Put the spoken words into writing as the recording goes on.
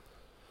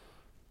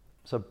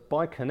So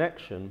by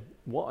connection,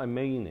 what I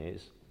mean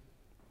is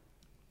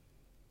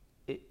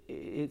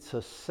it's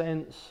a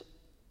sense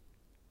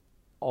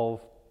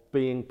of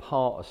being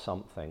part of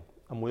something,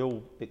 and we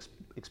all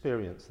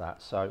experience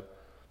that. So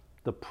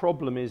the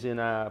problem is, in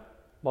our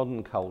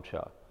modern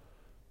culture,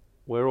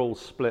 we're all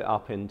split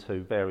up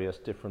into various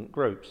different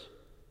groups.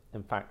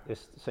 In fact,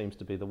 this seems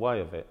to be the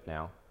way of it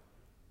now.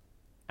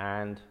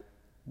 And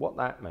what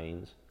that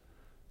means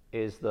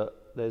is that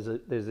there's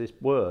this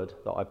word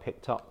that I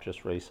picked up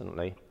just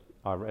recently.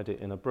 I read it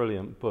in a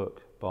brilliant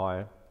book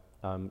by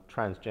a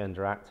transgender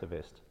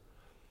activist,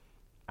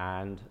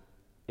 and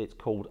it's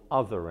called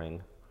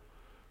othering.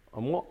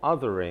 And what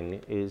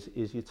othering is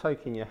you're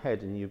taking your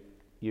head and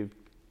you've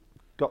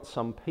got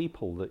some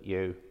people that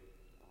you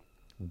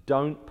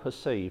don't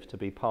perceive to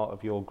be part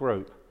of your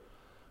group.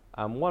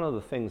 And one of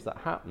the things that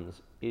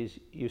happens is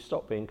you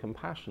stop being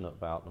compassionate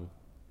about them,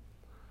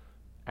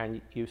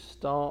 and you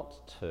start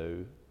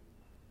to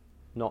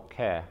not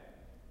care.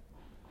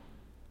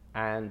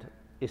 And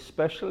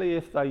especially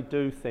if they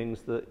do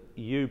things that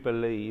you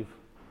believe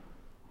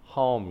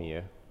harm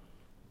you.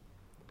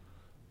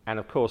 And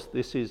of course,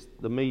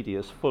 the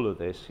media's full of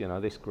this. You know,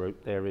 this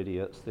group, they're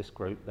idiots. This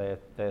group,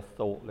 they're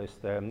thoughtless.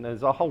 And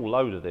there's a whole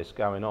load of this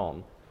going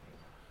on.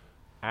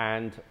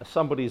 And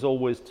somebody's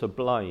always to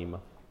blame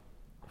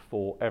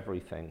for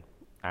everything.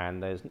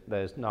 And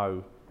there's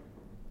no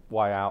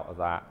way out of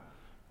that.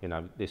 You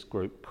know, this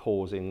group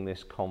causing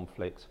this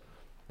conflict.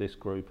 This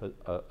group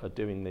are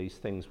doing these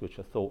things which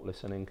are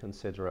thoughtless and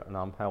inconsiderate and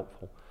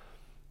unhelpful.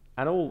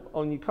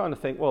 And you kind of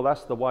think, well,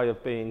 that's the way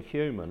of being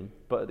human.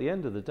 But at the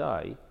end of the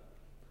day,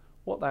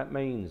 what that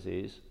means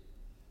is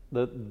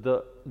that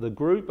the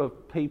group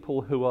of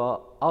people who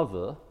are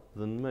other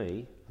than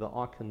me, that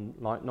I can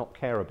not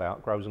care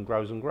about, grows and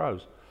grows and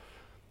grows.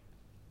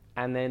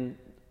 And then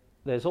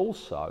there's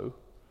also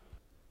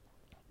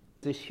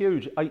this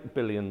huge 8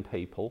 billion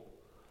people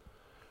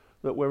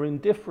that we're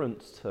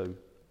indifferent to.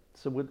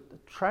 So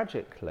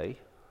tragically,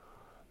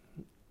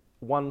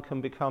 one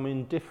can become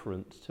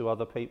indifferent to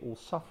other people's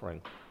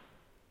suffering,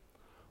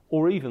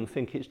 or even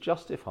think it's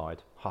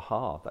justified.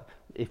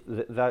 If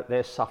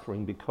they're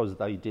suffering because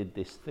they did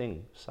this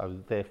thing, so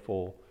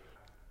therefore.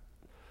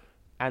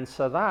 And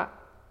so that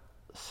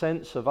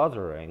sense of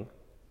othering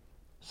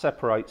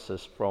separates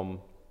us from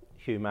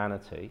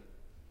humanity.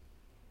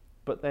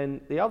 But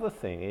then the other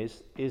thing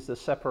is the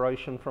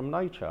separation from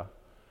nature,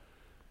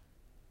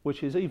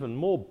 which is even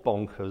more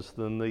bonkers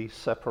than the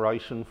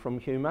separation from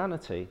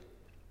humanity.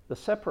 The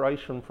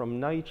separation from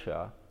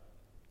nature,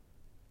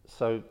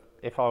 so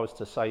if I was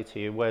to say to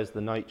you, where's the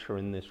nature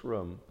in this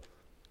room?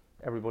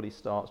 Everybody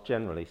starts,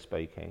 generally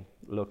speaking,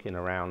 looking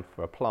around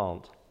for a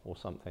plant or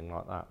something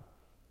like that,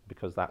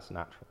 because that's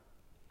natural.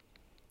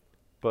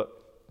 But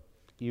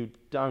you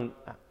don't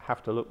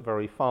have to look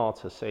very far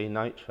to see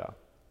nature.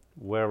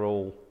 We're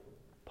all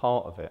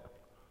part of it.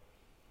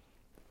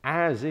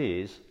 As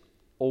is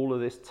all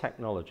of this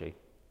technology.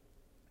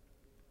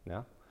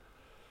 Yeah?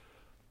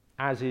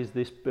 As is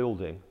this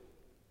building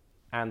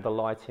and the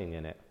lighting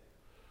in it.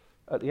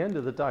 At the end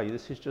of the day,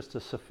 this is just a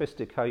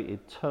sophisticated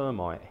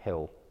termite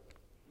hill.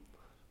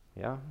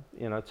 Yeah,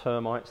 you know,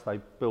 termites, they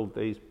build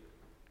these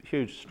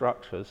huge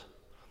structures,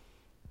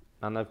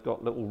 and they've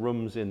got little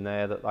rooms in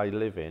there that they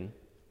live in,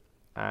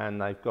 and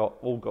they've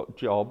all got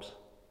jobs.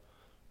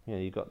 You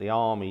know, you've got the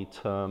army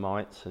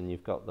termites, and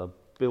you've got the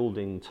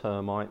building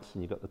termites,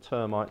 and you've got the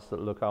termites that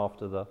look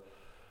after the.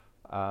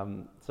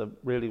 So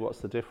really,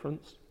 what's the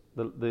difference?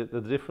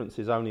 The difference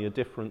is only a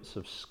difference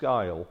of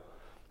scale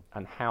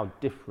and how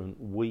different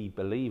we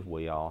believe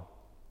we are.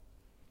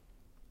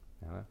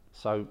 You know?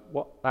 So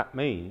what that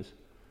means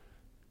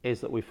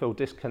is that we feel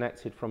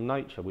disconnected from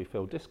nature. We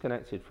feel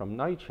disconnected from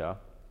nature,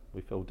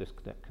 we feel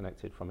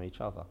disconnected from each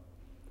other.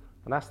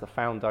 And that's the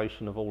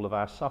foundation of all of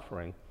our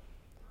suffering.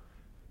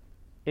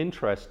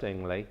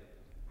 Interestingly,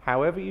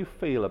 however you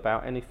feel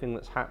about anything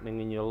that's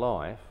happening in your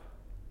life,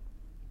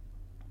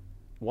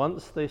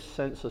 once this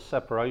sense of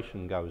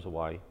separation goes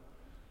away,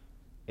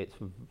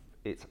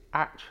 it's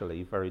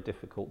actually very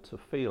difficult to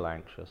feel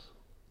anxious.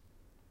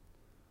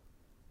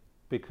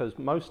 Because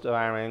most of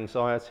our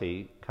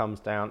anxiety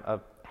comes down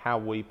to how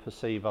we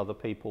perceive other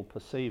people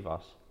perceive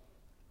us.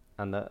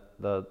 And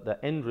the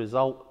end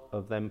result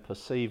of them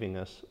perceiving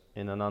us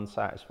in an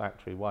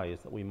unsatisfactory way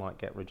is that we might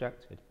get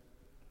rejected.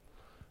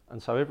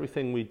 And so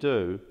everything we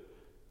do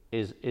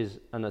is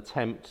an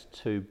attempt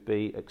to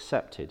be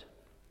accepted,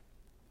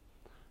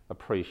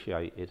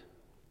 appreciated,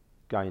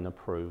 gain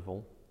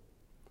approval,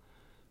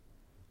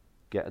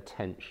 get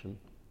attention,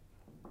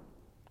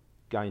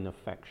 gain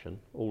affection,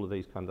 all of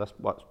these that's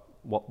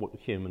what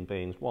human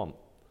beings want.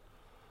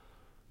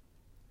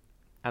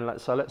 And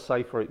let's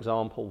say, for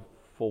example,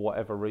 for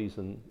whatever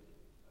reason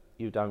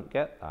you don't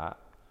get that,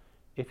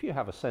 if you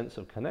have a sense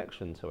of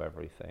connection to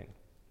everything,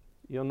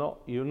 you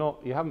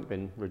haven't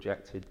been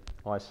rejected,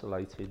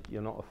 isolated,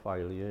 you're not a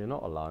failure, you're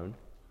not alone.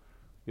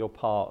 You're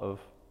part of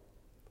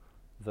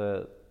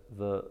the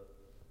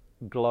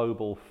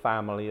global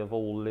family of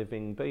all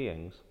living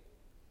beings.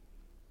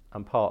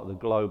 and part of the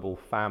global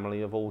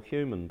family of all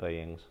human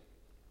beings.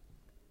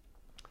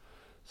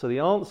 So the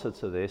answer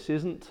to this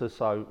isn't to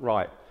say,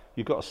 right,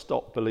 you've got to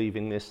stop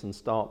believing this and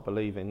start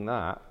believing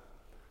that.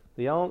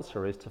 The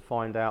answer is to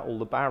find out all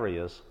the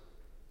barriers.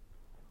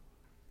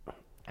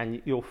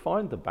 And you'll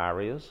find the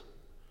barriers,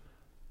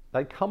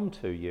 they come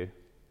to you.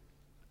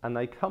 And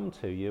they come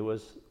to you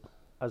as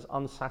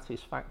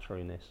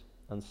unsatisfactoriness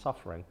and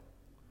suffering.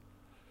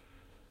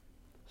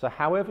 So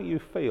however you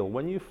feel,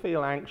 when you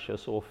feel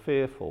anxious or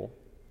fearful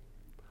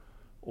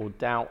or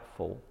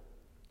doubtful,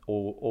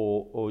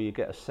 or you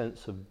get a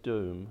sense of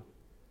doom,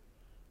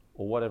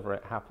 or whatever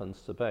it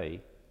happens to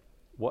be,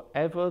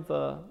 whatever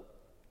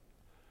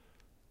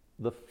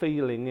the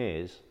feeling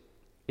is,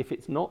 if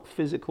it's not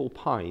physical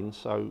pain,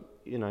 so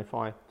if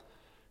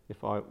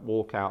I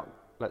walk out,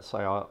 let's say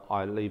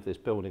I leave this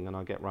building and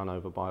I get run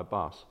over by a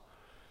bus,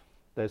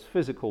 there's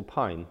physical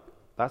pain.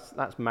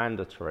 That's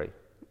mandatory.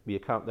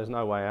 There's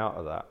no way out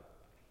of that.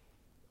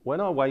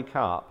 When I wake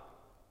up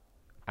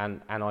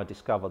and I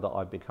discover that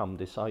I've become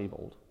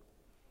disabled,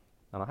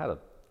 and I had an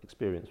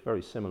experience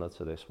very similar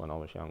to this when I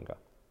was younger.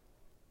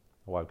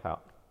 I woke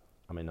up,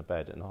 I'm in a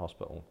bed in the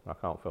hospital, I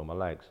can't feel my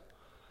legs.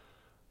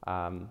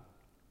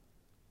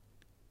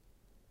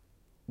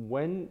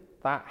 When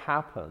that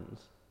happens,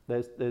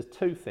 there's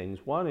two things.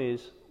 One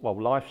is, well,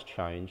 life's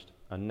changed,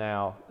 and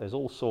now there's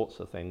all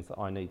sorts of things that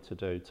I need to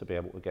do to be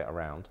able to get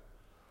around.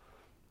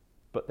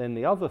 But then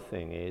the other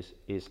thing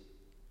is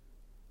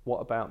what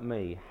about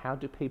me? How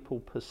do people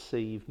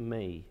perceive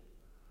me?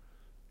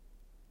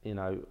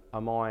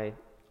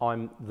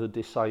 I'm the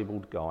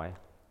disabled guy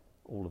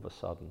all of a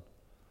sudden.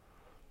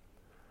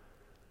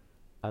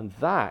 And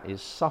that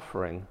is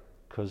suffering,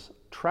 because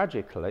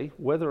tragically,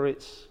 whether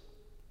it's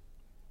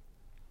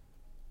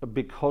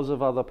because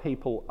of other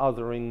people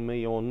othering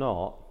me or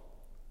not,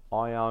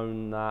 I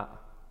own that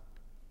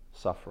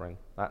suffering.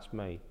 That's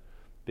me.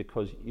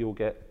 Because you'll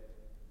get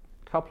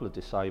a couple of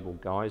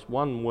disabled guys,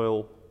 one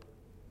will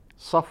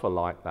suffer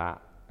like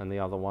that and the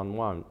other one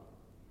won't.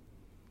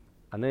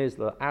 And there's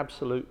the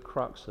absolute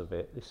crux of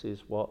it. This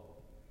is what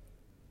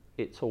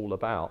it's all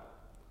about.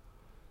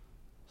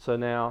 So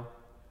now,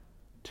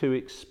 to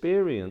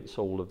experience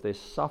all of this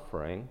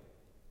suffering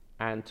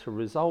and to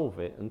resolve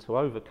it and to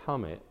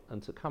overcome it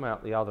and to come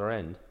out the other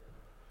end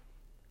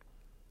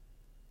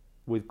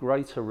with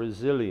greater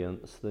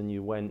resilience than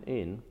you went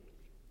in,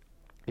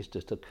 is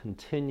just a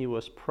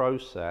continuous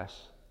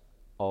process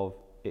of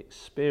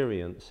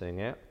experiencing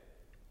it,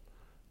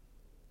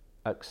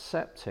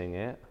 accepting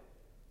it,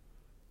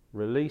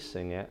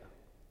 releasing it,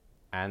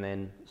 and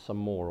then some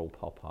more will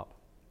pop up,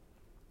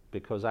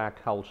 because our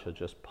culture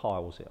just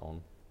piles it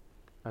on.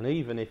 And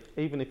even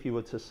if you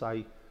were to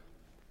say,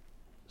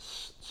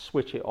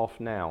 switch it off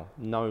now,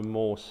 no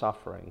more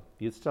suffering,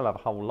 you'd still have a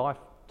whole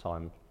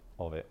lifetime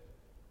of it.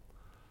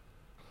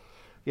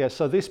 Yeah,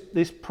 so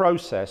this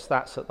process,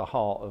 that's at the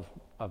heart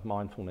of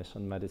mindfulness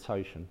and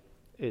meditation,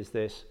 is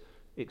this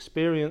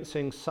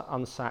experiencing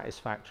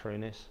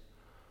unsatisfactoriness,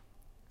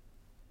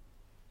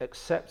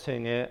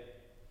 accepting it,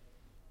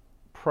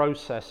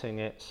 processing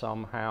it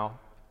somehow.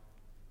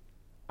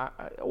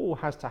 It all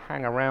has to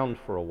hang around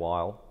for a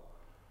while,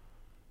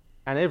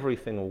 and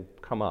everything will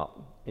come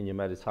up in your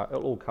meditation. It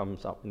all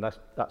comes up, and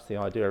that's the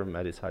idea of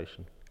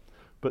meditation.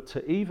 But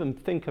to even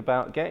think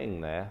about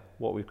getting there,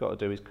 what we've got to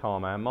do is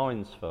calm our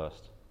minds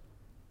first.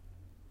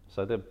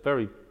 So they're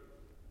very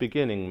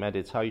beginning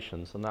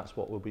meditations, and that's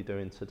what we'll be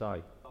doing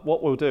today.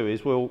 What we'll do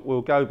is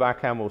we'll go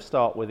back and we'll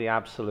start with the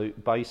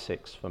absolute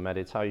basics for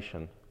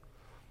meditation.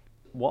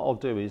 What I'll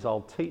do is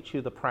I'll teach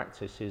you the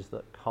practices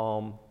that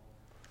calm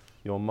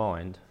your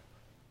mind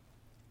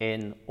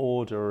in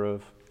order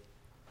of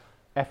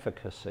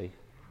efficacy,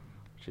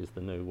 which is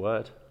the new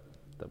word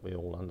that we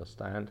all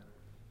understand.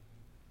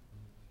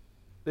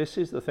 This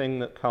is the thing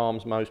that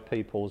calms most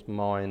people's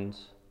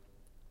minds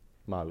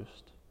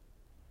most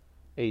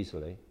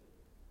easily,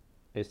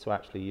 is to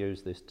actually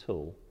use this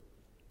tool.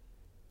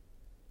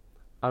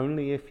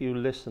 Only if you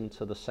listen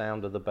to the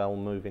sound of the bell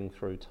moving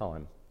through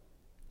time.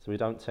 So we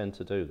don't tend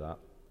to do that.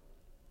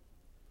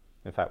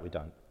 In fact, we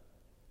don't.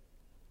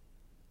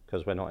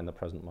 Because we're not in the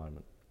present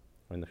moment.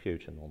 We're in the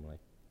future normally,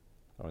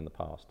 or in the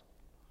past.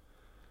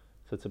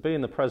 So to be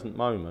in the present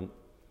moment,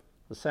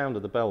 the sound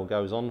of the bell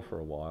goes on for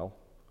a while,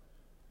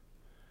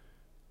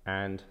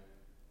 and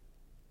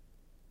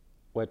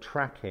we're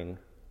tracking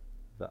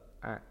the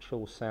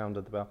actual sound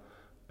of the bell,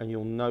 and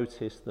you'll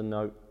notice the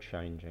note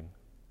changing.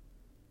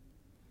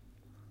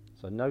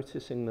 So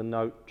noticing the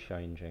note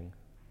changing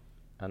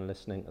and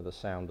listening to the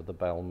sound of the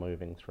bell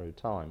moving through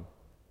time.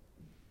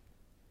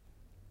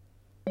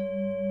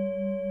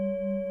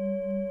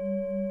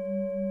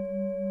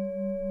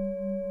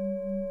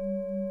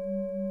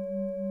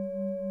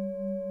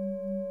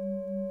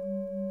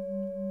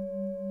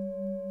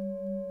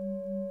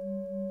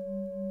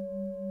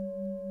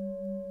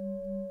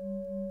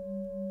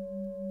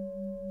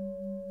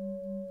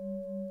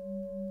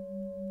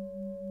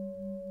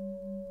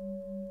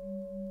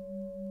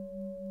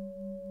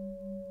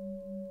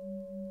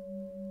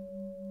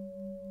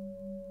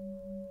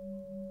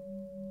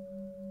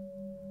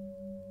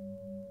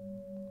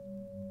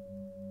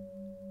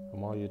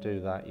 And while you do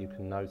that, you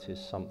can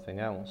notice something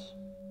else,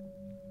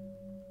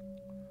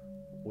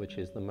 which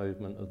is the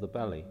movement of the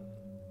belly,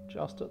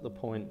 just at the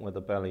point where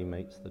the belly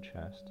meets the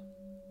chest.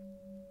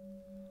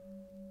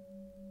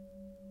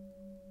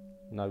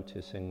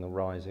 Noticing the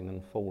rising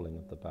and falling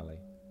of the belly.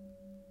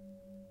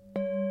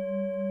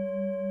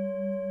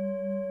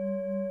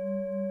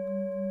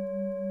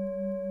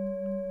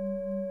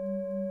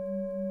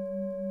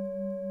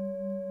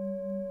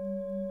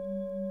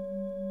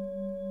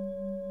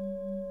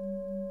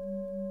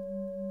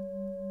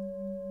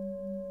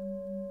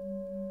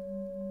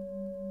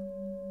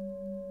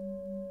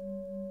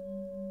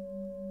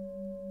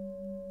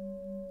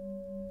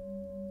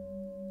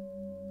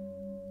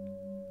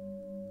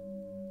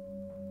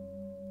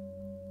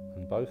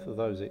 Both of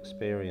those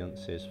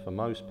experiences, for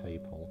most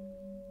people,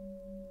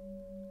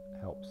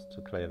 helps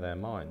to clear their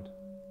mind.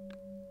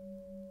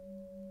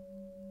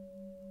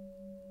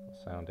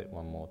 I'll sound it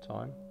one more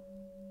time.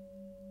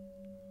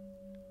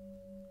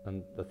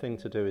 And the thing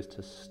to do is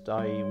to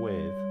stay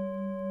with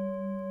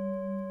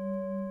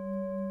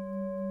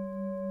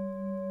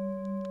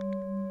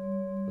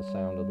the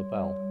sound of the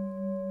bell.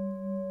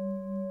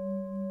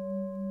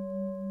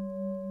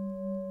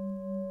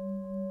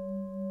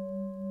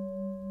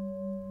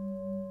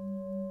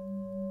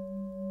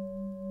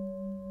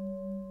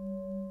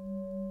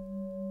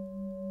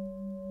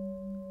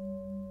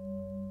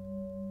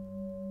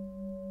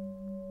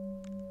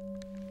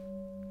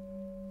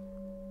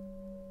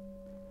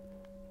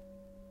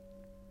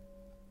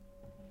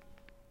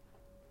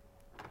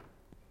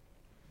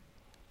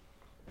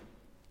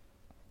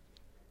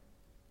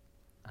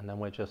 And then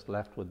we're just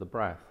left with the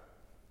breath,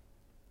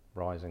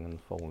 rising and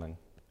falling.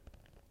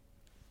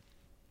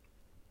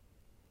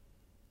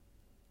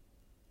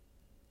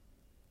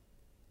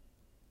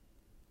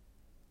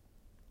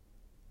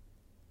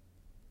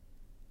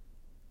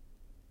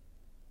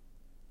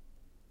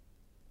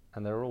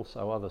 And there are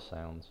also other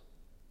sounds.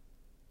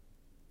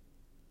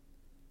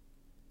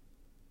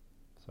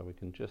 So we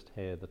can just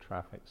hear the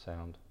traffic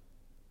sound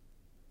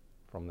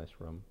from this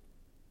room.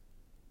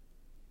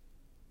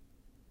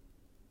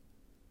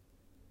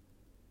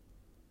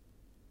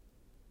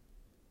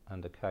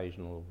 And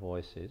occasional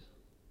voices.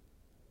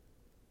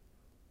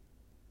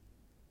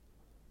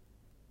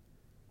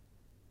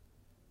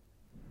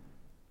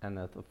 And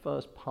the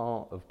first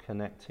part of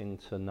connecting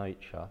to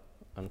nature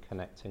and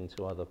connecting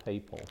to other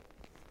people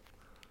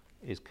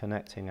is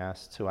connecting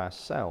us to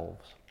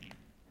ourselves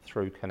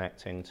through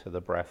connecting to the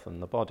breath and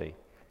the body.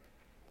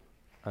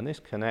 And this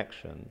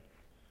connection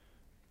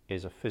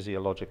is a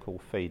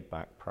physiological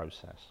feedback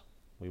process.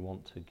 We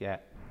want to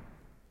get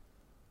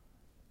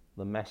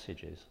the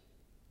messages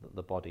that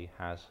the body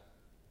has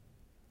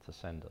to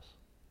send us,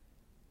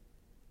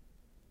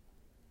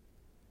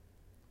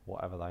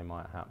 whatever they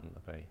might happen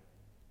to be.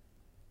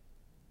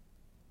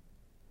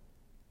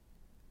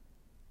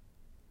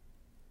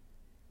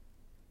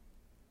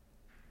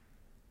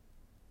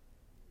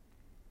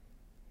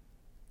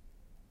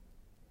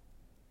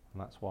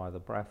 And that's why the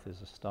breath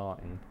is a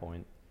starting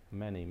point.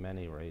 Many,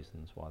 many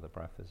reasons why the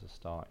breath is a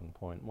starting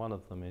point. One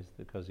of them is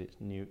because it's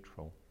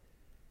neutral.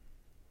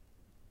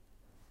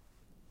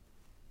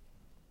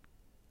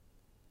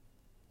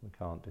 We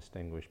can't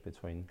distinguish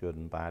between good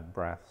and bad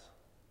breaths.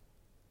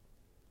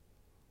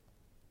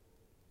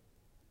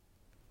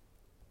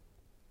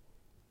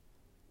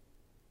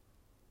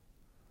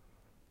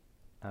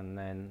 And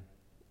then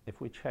if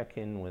we check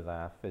in with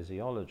our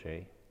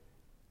physiology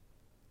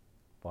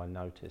by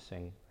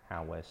noticing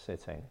how we're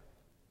sitting,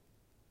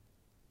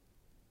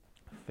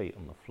 feet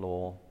on the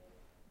floor,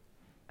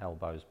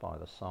 elbows by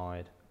the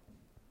side,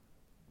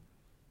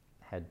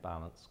 head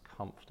balanced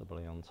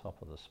comfortably on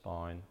top of the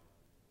spine,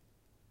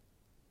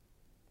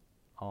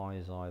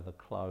 eyes either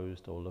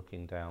closed or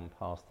looking down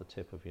past the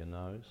tip of your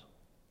nose,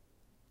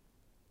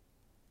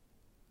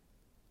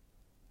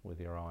 with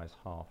your eyes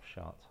half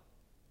shut.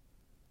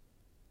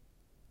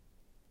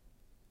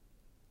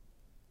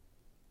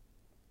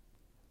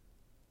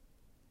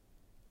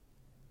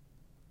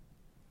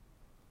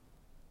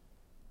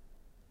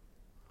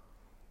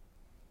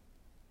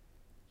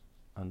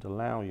 And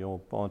allow your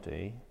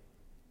body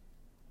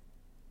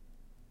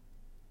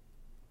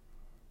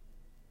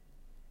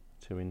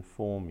to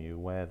inform you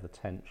where the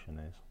tension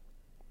is,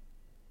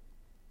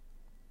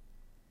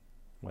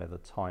 where the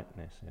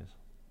tightness is.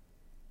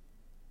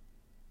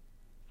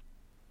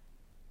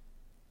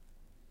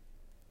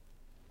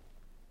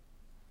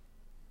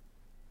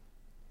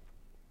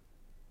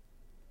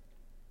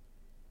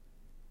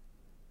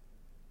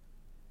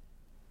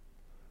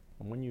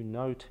 And when you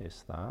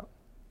notice that,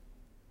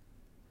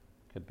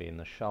 could be in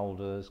the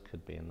shoulders,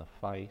 could be in the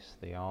face,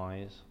 the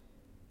eyes,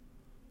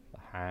 the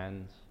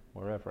hands,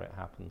 wherever it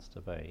happens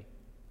to be,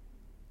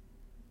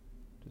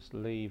 just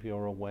leave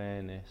your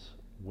awareness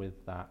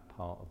with that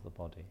part of the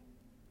body.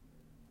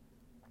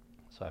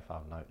 So if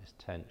I've noticed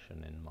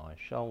tension in my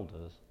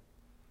shoulders,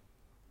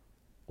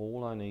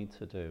 all I need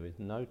to do is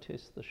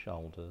notice the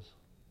shoulders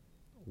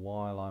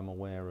while I'm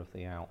aware of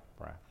the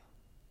out-breath.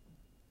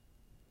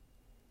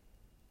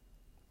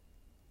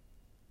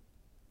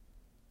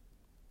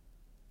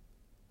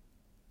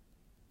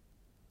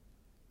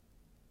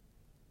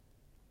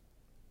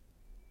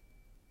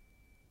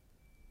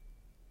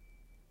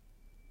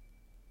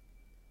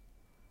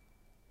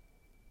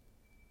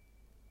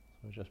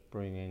 we're just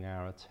bringing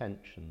our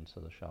attention to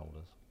the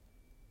shoulders.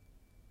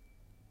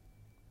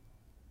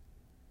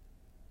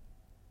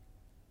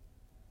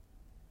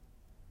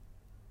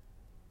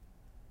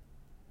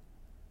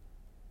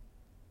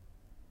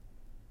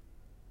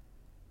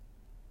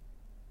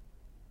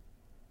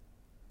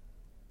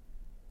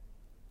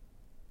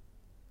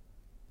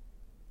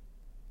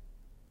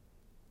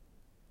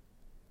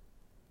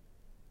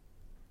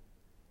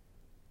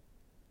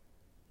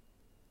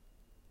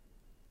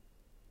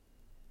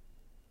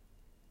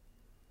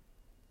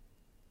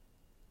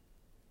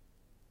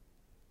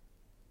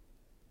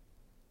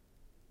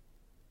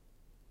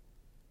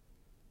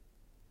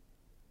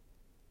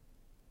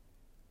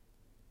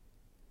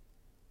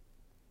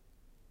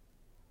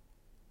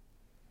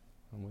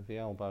 And with the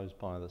elbows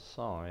by the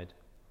side,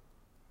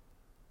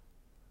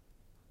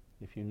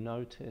 if you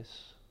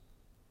notice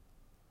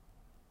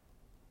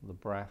the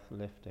breath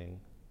lifting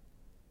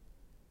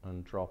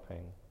and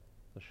dropping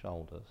the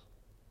shoulders,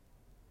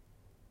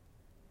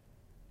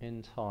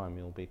 in time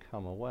you'll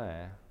become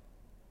aware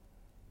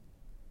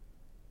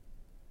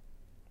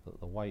that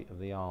the weight of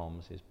the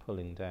arms is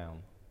pulling down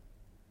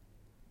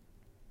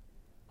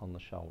on the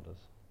shoulders.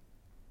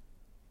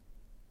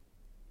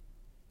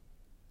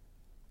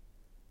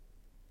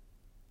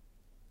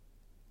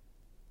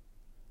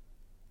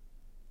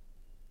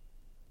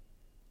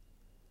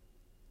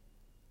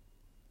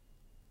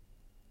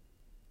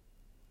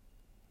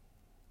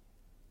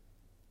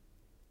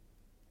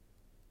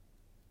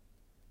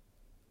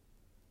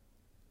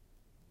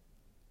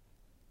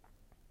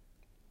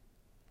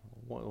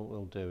 What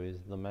we'll do is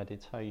the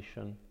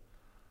meditation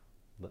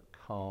that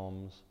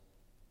calms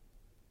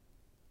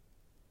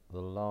the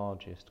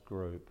largest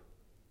group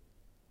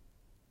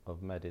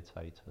of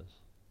meditators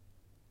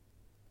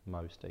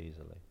most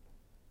easily.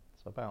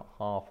 So about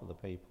half of the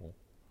people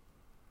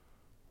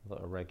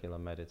that are regular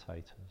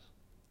meditators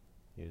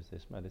use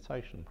this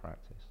meditation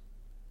practice.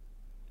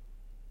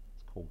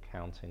 It's called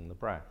counting the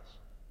breaths.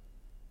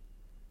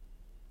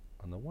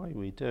 And the way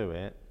we do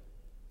it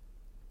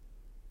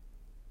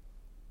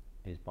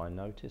is by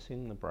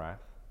noticing the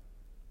breath,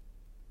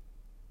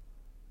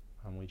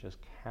 and we just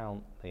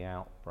count the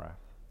out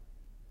breath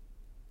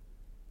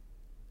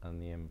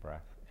and the in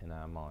breath in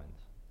our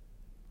minds.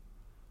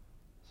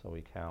 So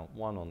we count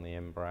 1 on the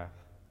in breath,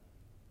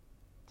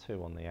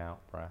 2 on the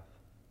out breath,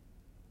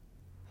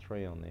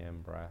 3 on the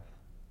in breath,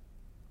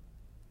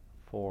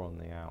 4 on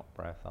the out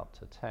breath, up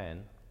to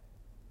 10.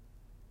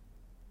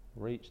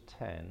 Reach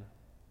 10,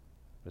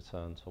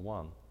 return to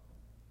 1.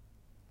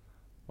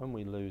 When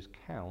we lose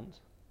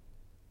count,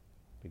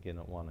 begin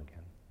at 1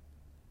 again.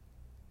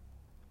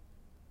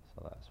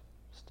 So let's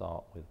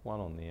start with 1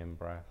 on the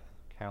in-breath,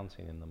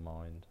 counting in the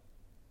mind,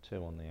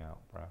 2 on the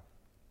out-breath,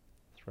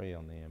 3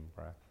 on the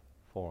in-breath,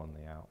 4 on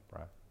the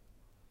out-breath,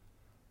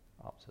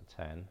 up to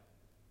 10.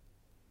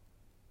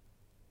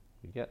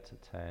 We get to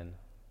 10,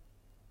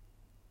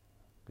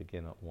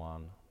 begin at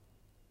 1,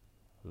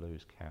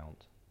 lose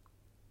count,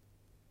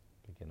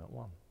 begin at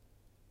 1.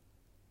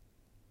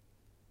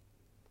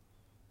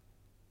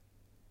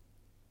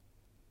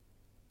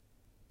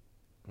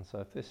 And so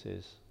if this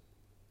is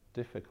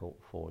difficult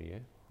for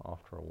you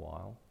after a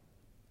while,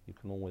 you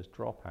can always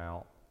drop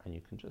out and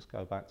you can just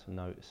go back to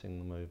noticing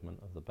the movement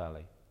of the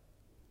belly.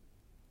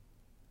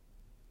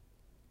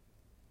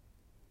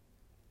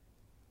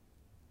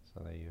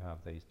 So there you have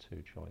these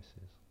 2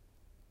 choices.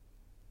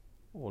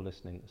 Or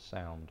listening to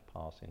sound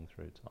passing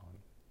through time.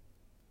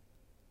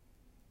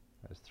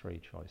 There's 3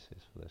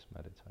 choices for this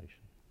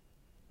meditation.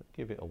 But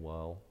give it a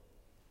whirl.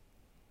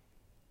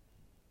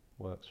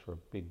 Works for a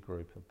big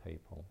group of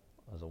people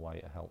as a way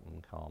to help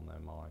them calm their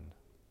mind.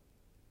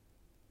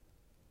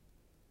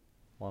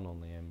 1 on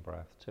the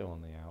in-breath, 2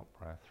 on the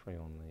out-breath, 3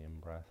 on the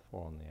in-breath,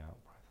 4 on the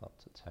out-breath, up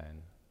to 10.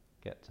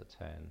 Get to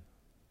 10,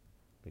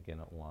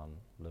 begin at 1,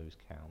 lose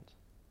count,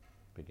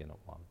 begin at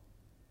 1.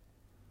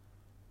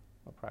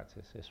 I'll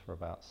practice this for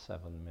about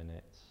 7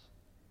 minutes.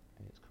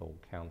 It's called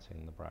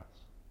counting the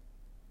breaths.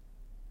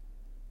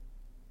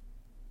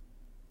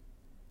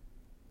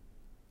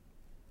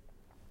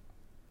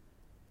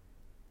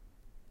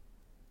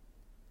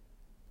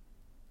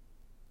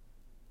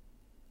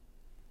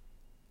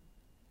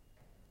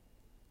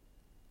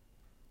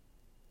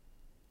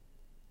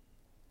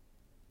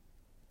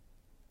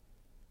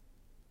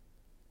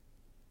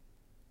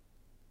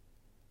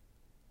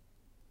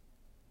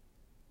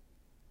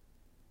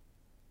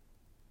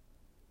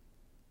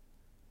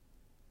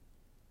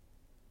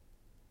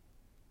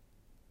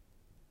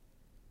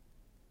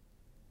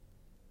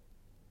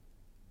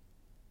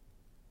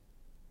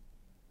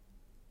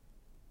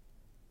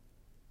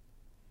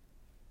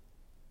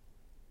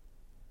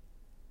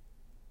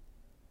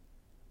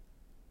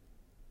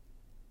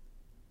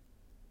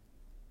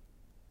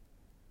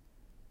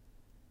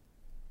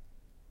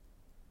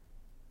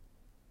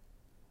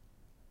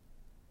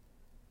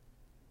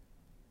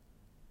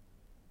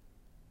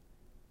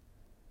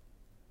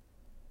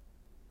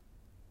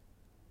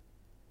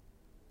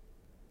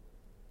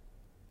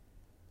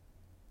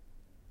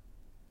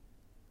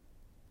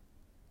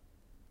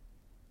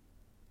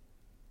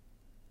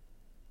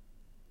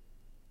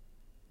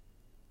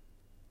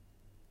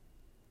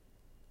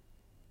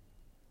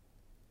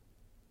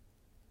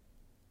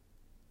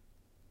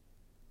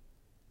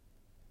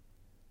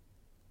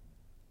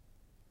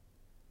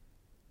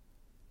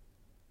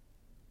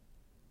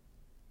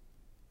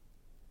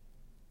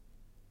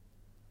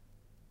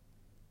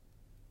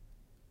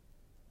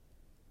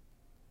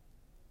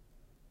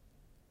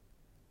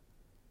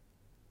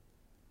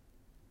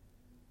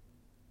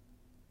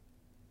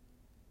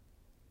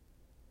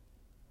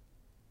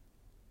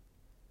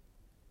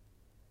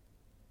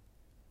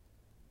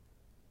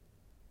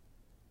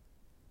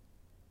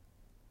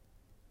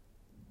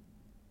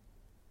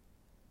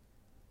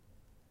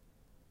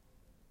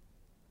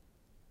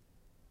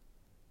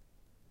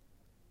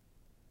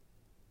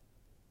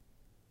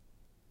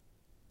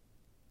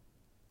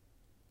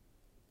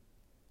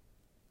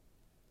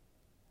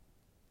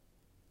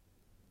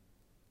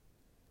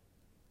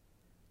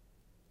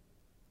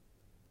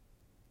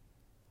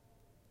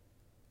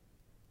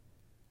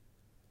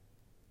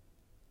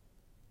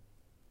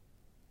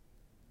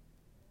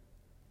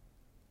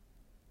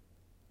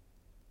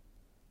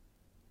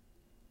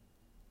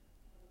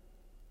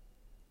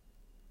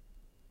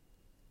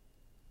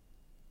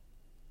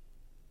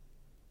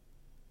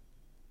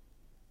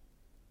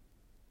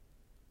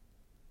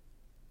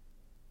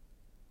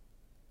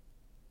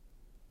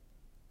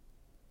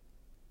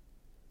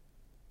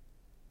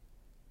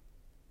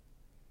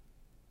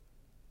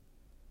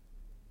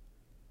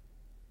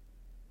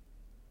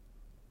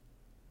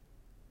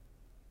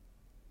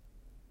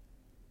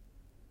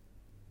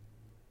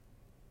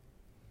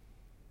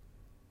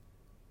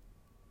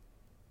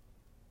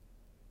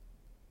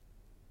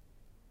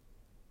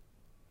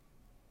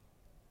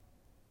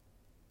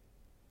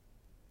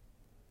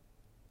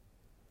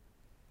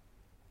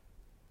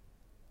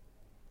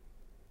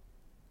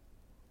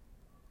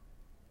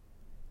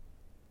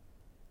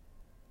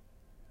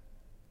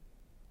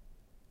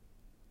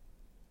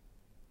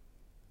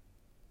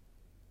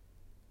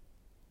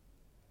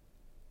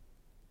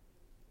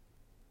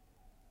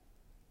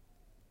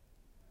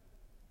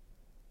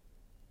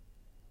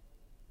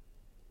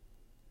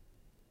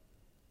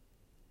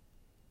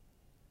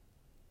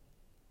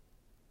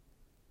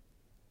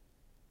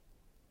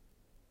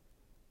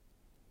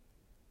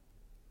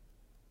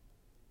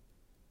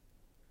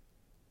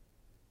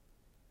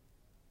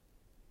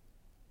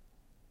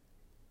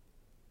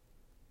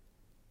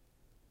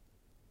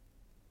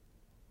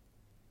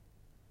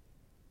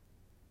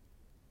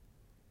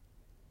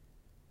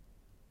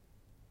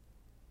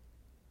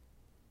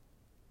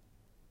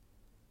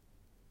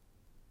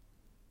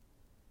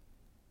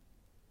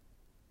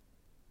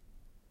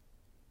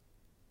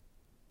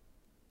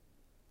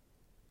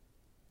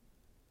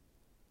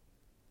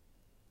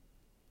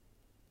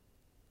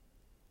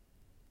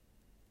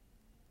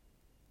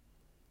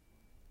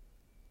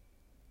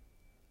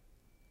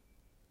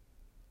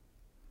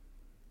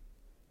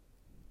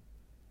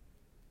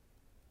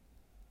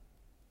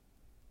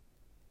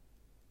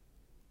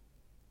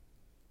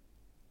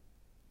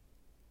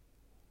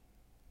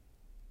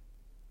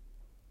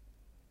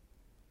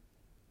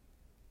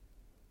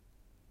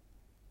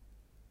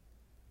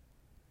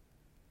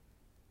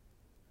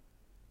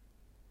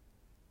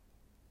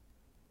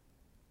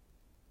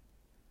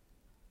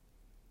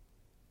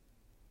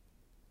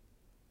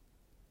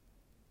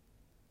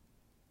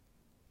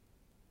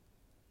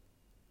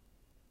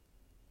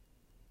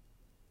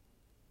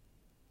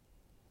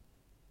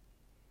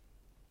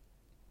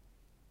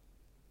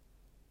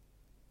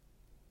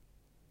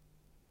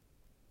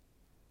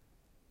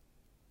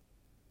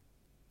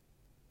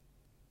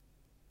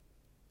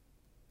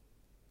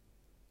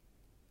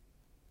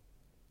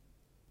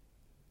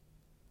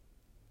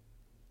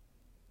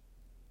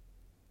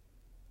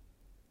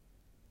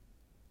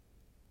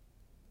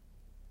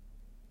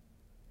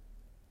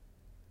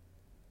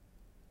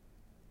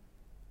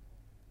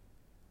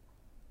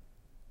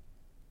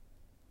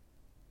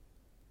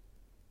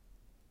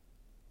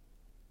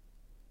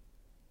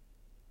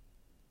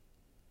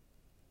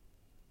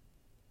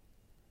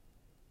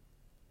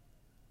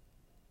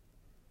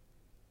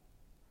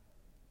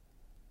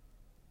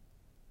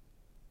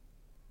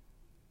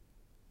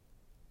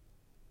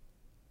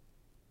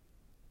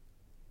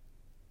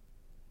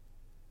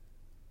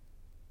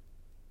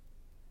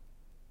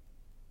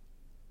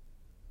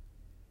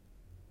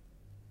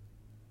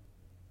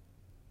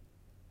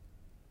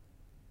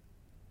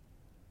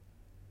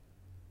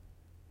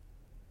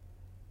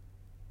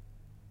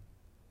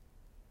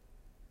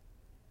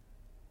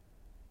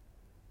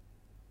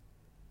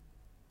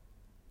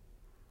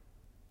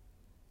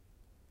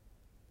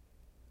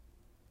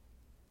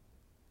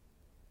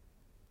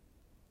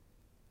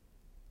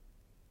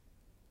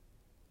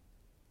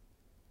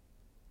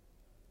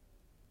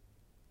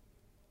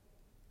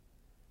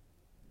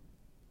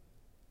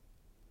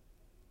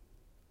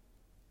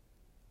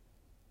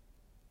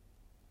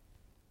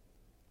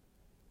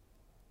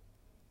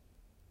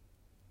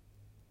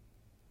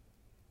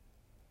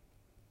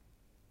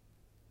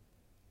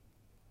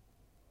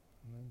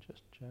 And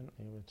just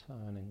gently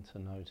returning to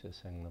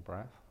noticing the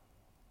breath,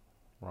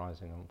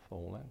 rising and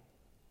falling.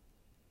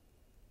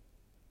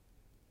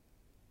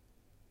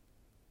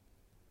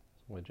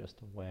 So we're just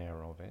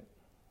aware of it.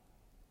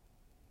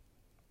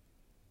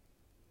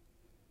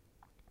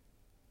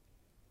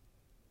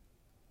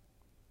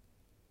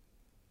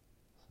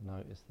 So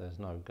notice there's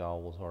no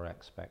goals or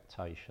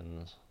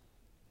expectations.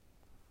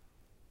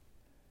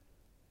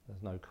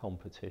 There's no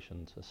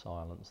competition to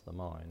silence the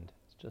mind.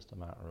 It's just a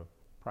matter of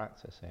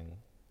practicing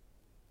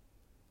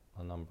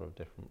a number of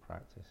different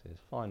practices,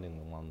 finding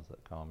the ones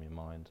that calm your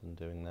mind and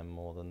doing them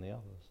more than the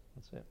others.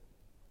 That's it.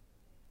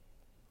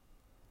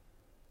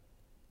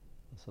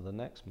 And so the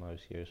next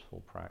most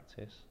useful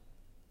practice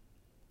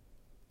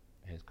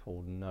is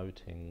called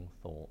noting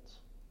thoughts.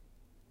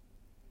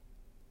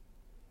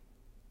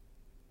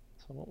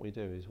 So what we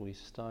do is we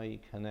stay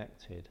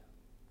connected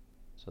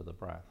to the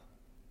breath.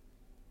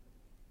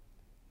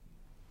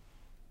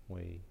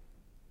 We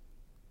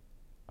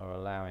are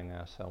allowing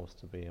ourselves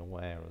to be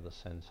aware of the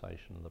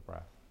sensation of the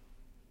breath,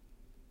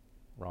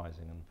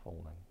 rising and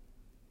falling.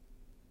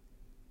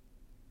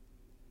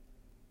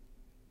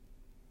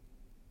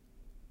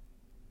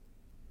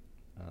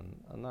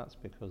 And that's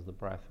because the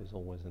breath is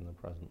always in the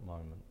present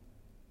moment.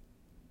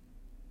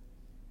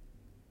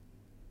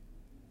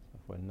 So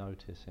if we're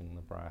noticing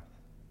the breath,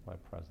 we're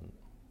present.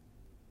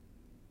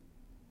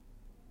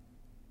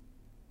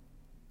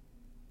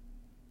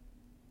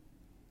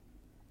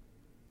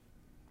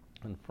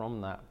 And from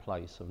that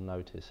place of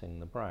noticing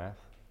the breath,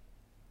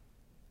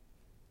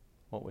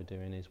 what we're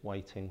doing is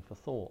waiting for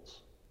thoughts.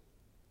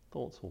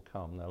 Thoughts will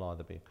come, they'll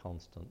either be a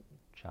constant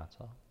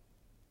chatter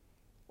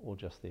or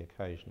just the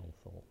occasional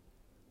thought.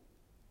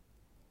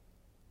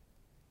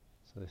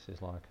 So this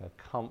is like a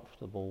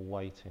comfortable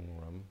waiting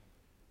room,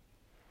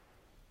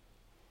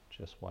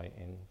 just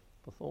waiting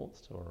for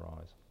thoughts to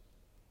arise.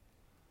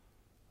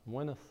 And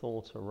when a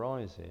thought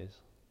arises,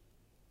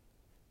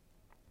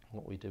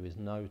 what we do is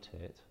note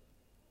it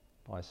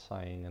by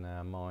saying in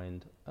our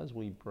mind, as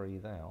we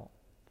breathe out,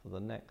 for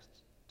the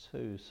next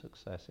 2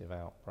 successive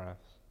out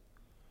breaths,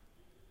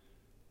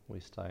 we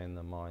stay in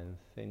the mind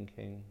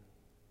thinking,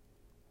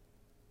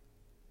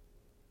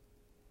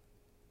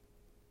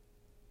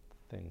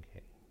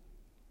 thinking.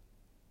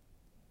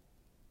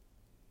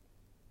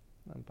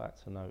 And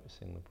back to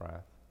noticing the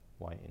breath,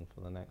 waiting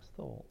for the next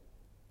thought.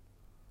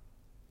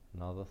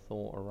 Another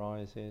thought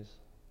arises,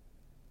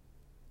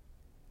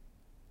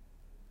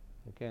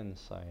 again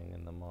saying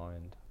in the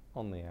mind,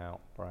 on the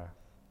out breath,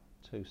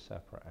 2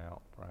 separate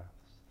out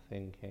breaths,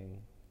 thinking,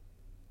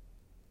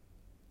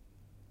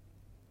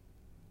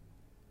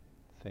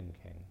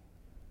 thinking.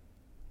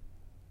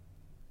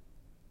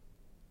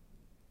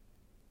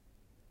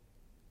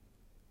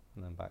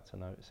 And then back to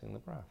noticing the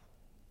breath.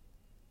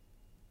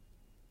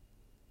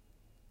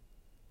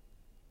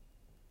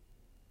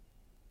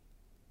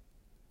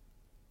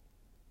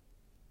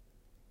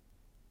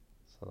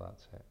 So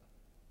that's it.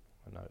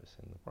 We're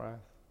noticing the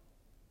breath.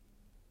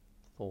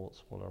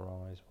 Thoughts will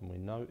arise. When we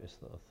notice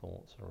that a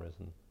thought's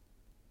arisen,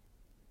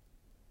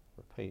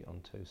 repeat on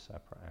 2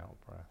 separate out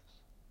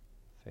breaths.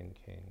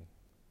 Thinking,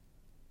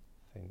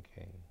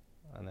 thinking,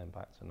 and then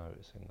back to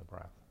noticing the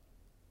breath.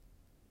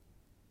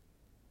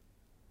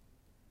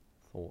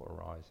 Thought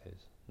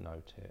arises,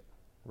 note it,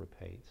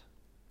 repeat.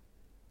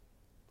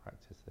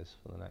 Practice this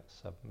for the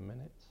next 7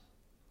 minutes.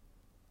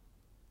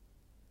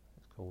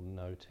 It's called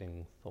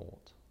noting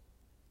thought.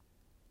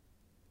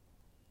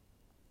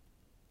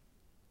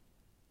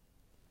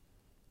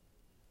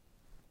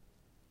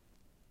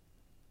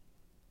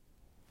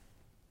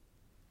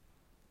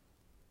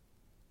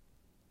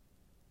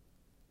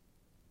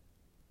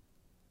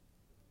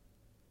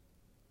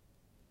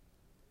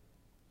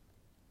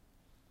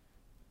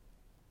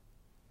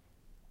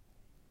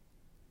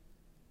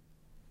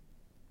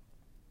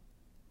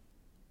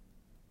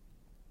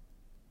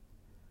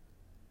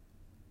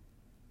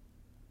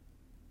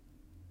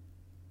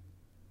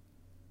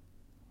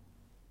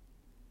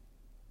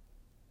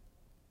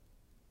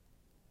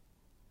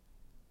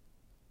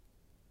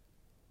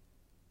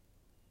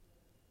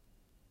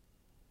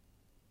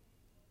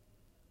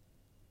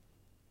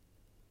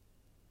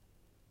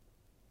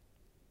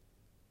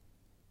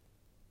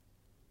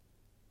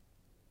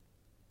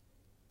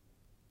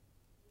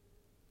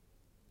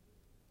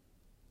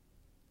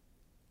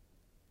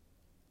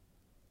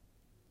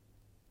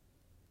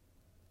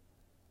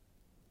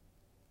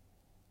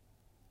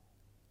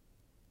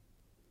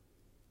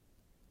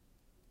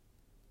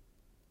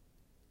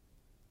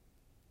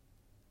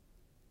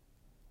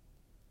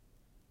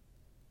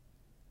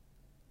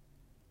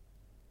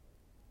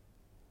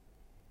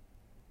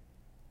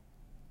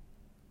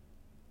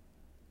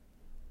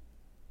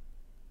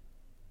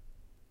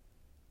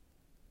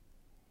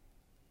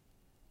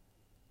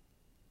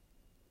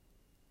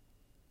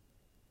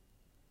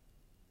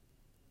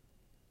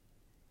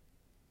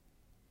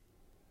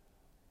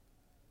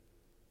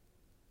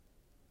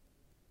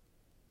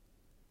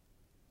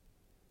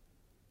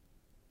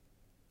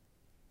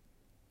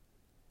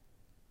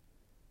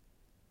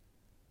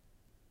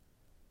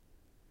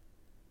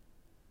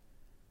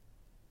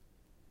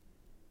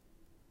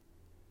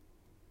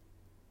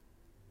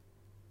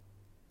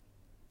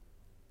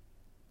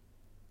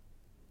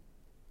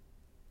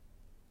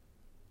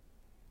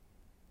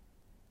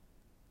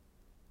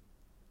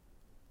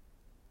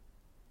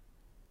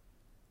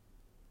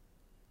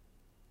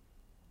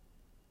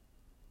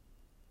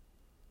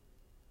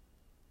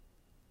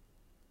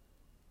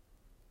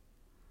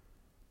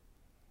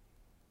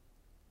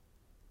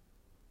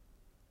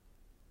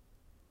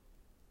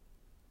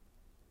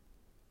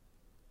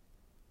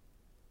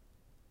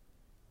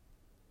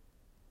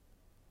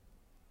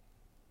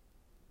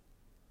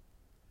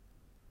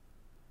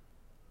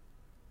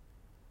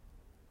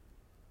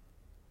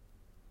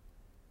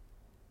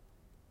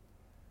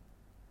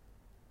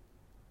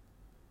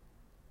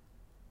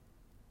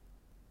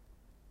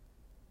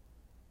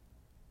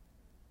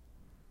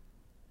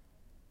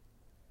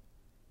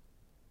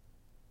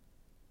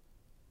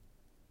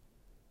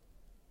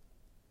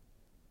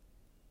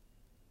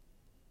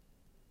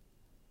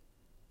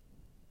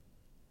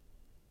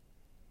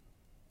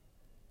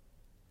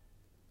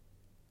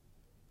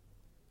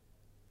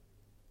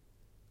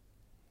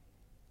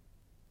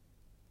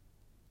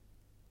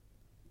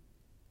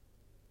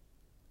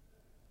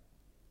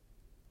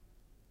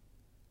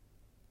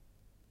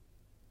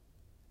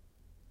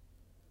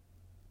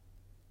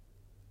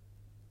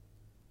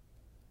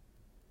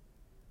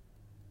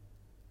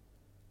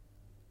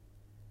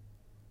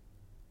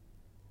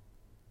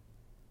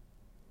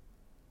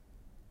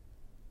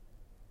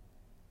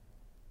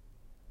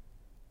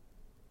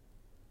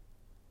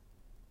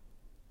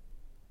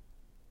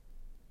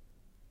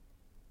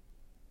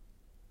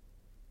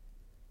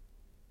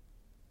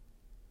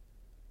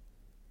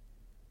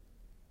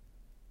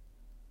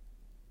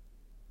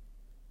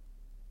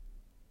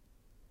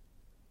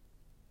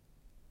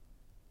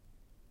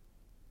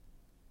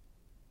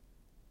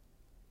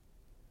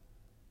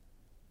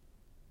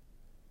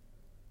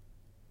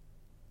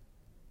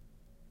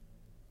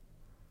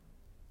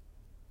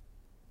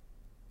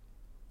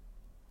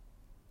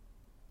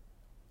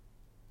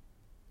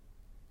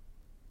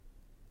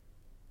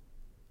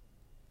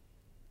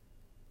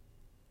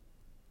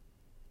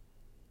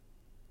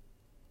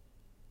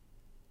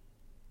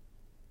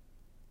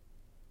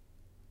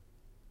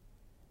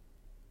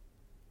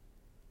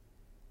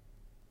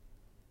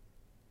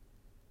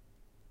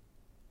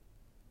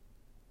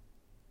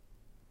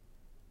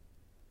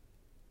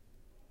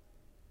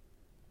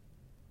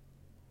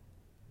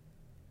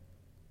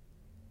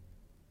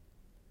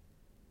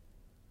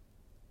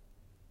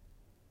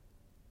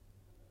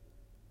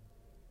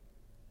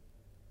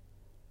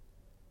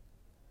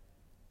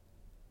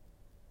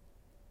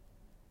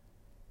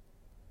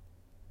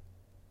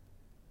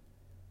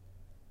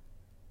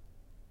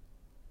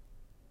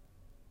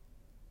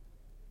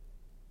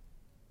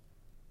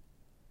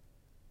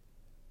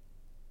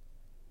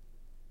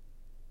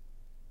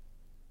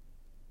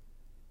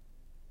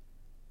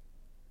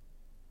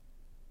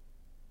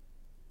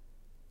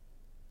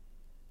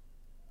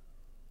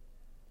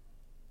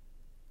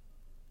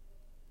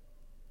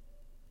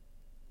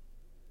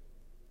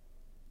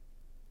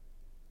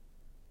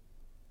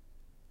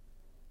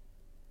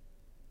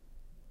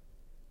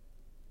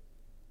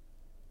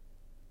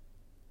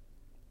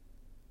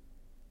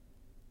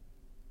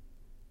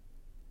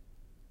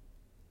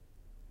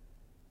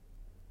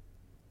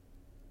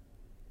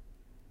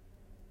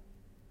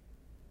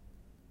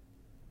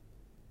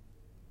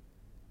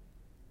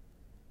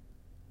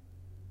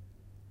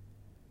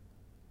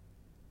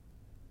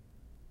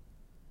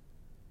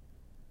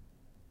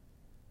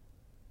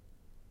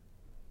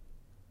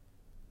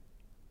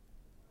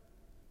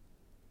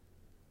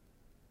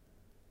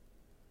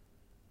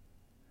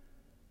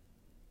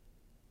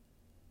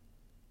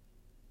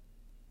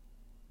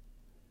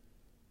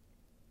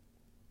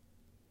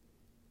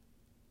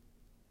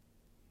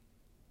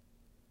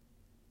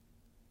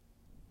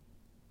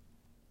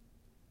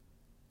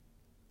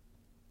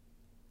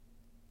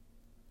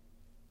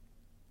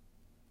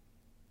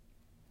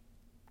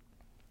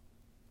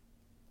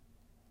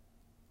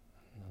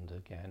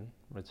 again,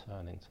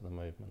 returning to the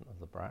movement of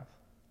the breath.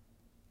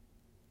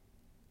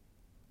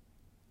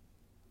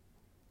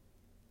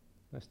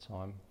 This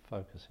time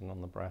focusing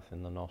on the breath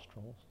in the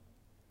nostrils,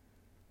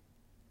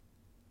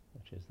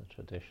 which is the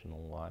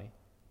traditional way.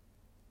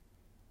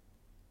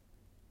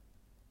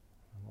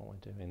 And what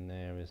we're doing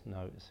there is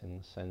noticing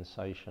the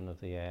sensation of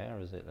the air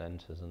as it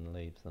enters and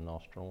leaves the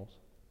nostrils.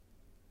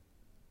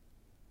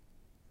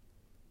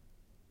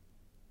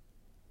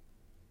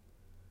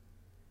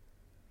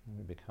 And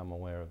we become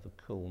aware of the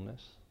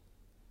coolness.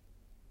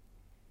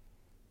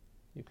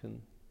 You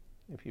can,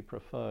 if you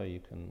prefer, you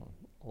can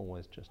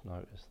always just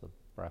notice the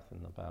breath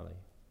in the belly.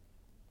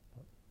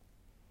 But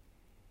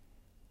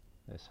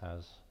this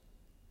has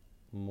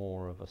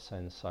more of a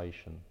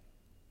sensation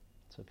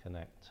to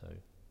connect to.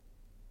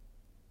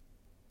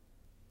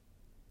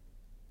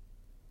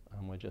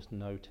 And we're just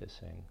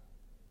noticing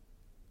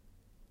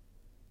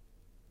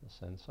the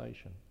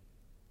sensation.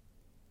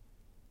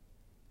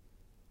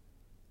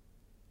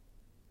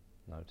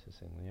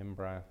 Noticing the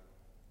in-breath,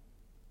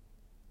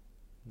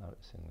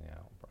 noticing the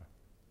out-breath.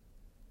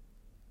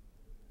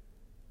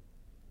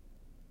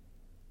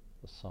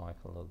 The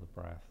cycle of the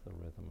breath, the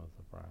rhythm of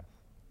the breath,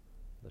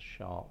 the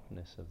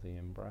sharpness of the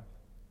in-breath,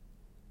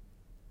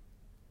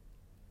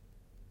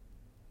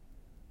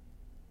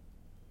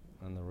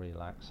 and the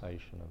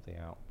relaxation of the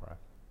out-breath.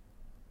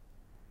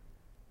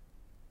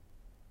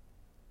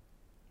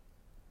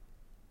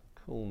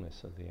 The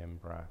coolness of the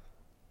in-breath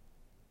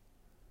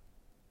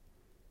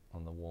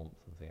and the warmth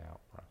of the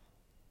out-breath.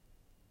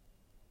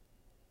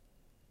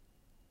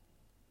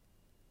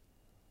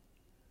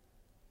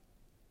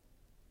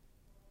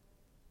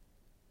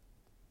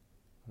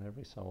 And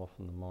every so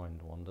often the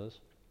mind wanders.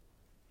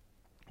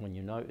 When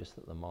you notice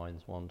that the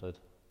mind's wandered,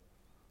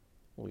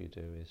 all you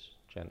do is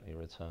gently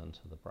return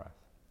to the breath.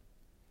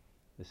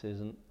 This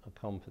isn't a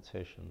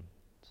competition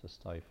to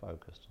stay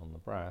focused on the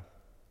breath.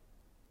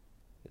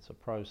 It's a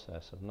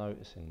process of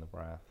noticing the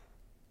breath,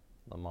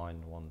 the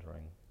mind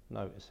wandering,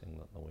 noticing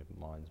that the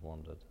mind's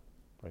wandered,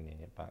 bringing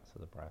it back to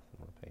the breath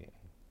and repeating.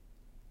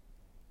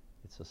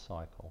 It's a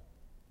cycle.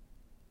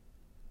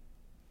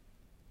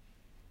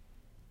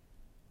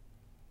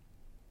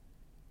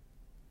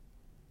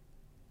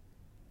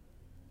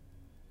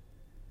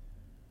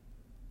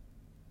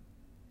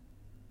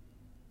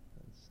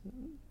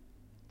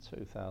 It's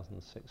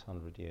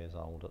 2,600 years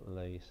old at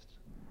least.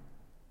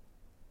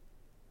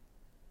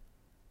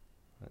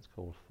 And it's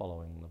called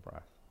following the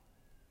breath.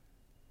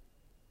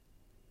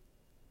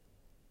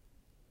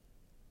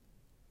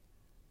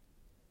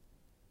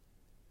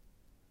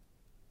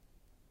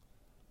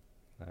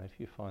 Now, if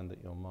you find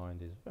that your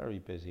mind is very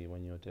busy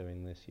when you're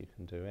doing this, you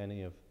can do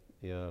any of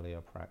the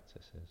earlier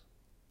practices.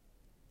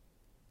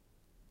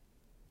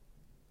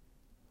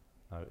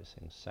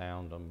 Noticing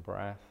sound and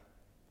breath,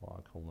 what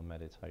I call the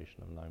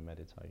meditation of no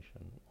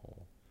meditation, or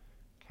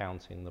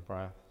counting the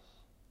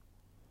breaths,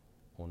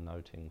 or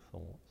noting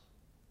thoughts.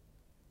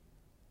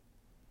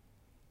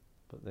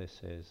 But this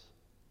is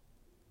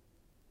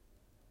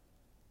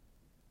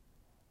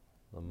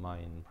the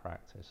main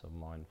practice of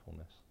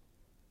mindfulness,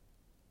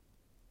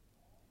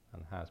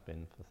 and has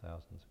been for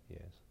thousands of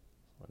years.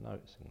 So we're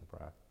noticing the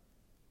breath,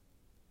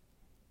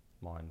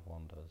 mind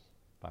wanders,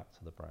 back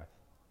to the breath,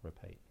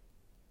 repeat.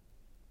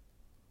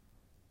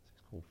 This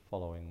is called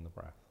following the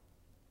breath.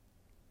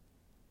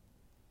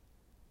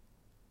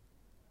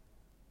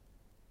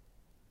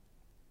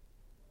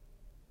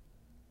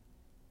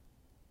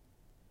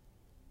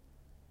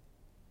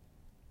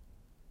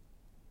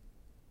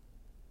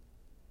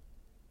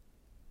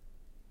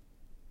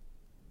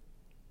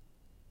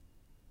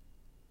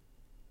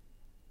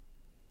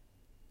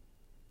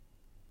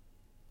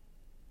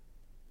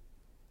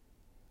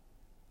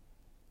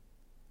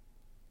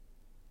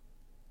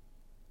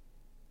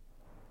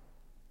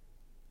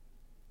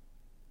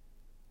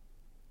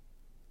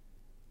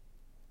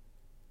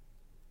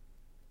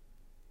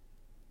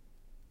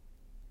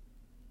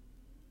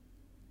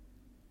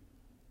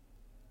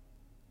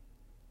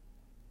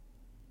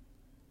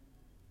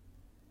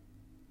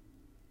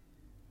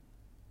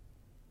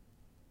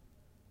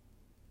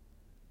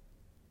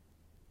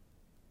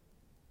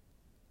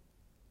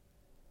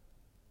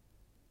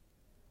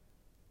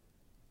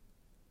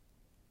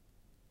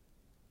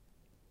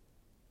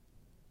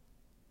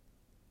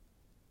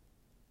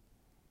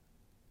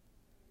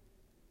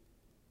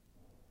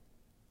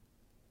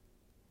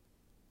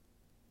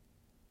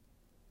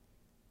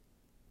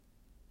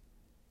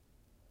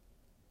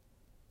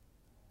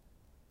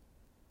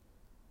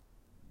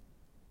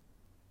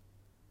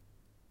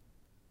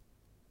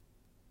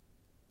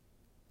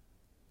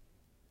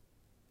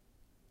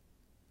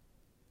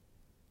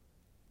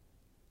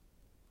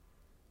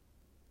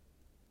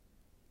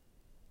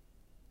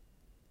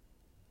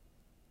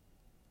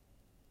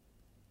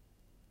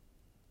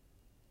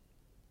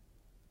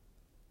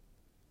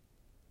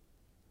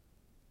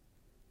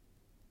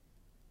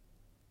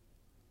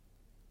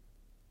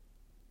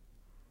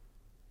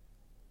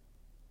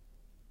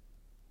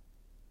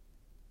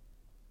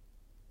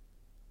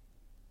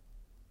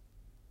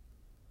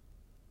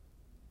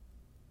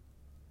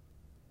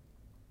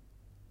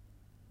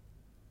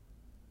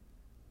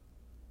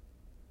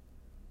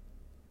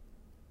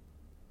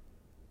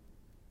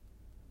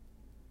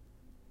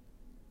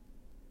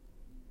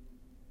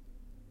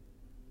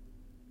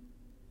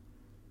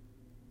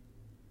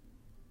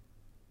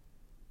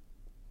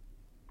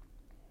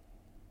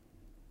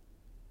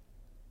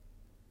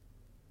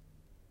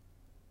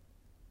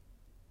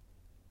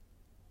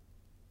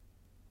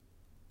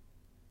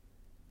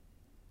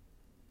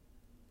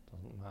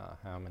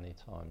 how many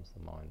times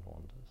the mind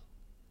wanders.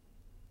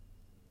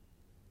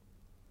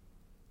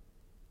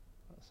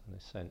 That's an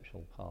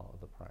essential part of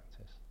the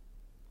practice.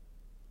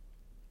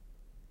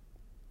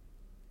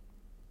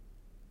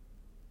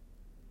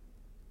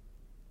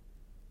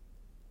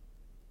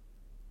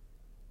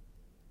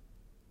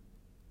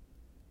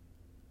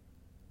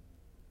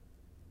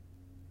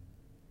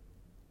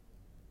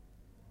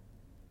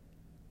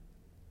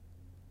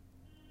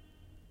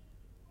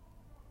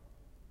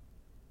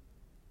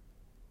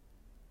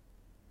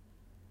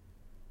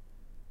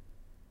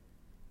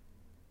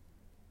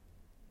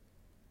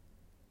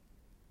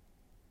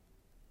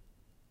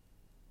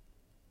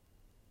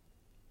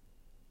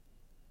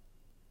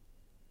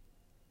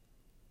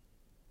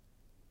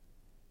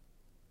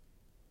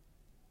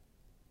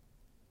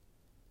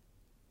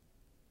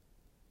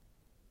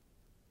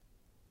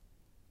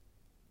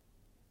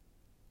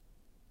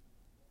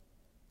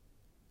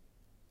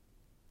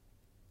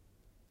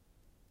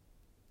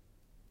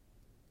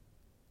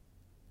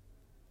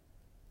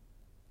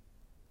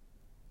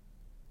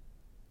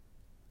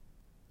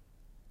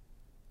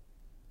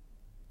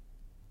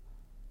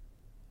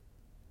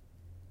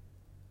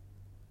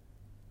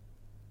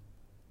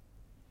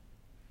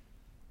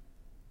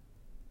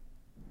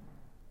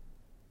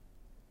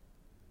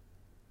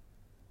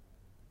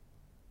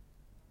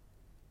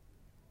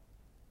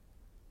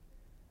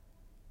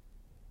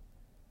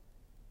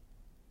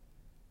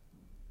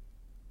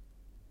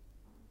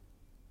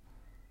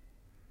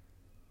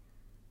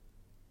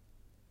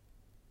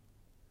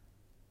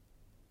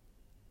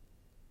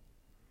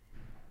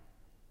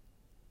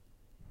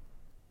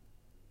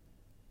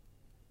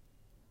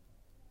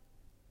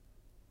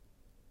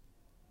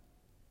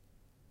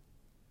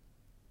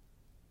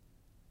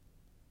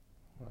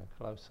 We're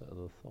closer to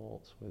the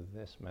thoughts with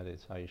this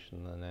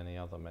meditation than any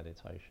other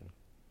meditation,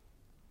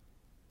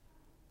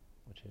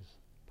 which is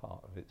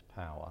part of its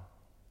power,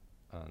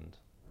 and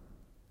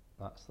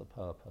that's the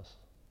purpose,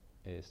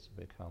 is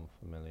to become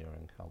familiar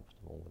and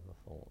comfortable with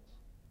the thoughts.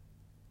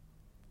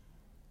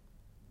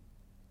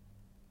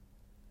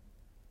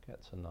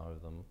 Get to know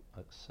them,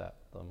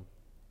 accept them,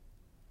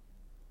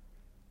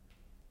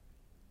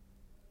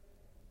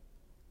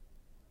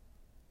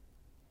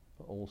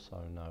 but also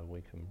know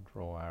we can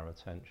draw our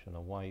attention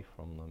away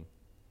from them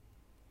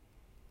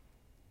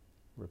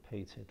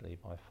repeatedly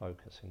by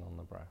focusing on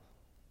the breath.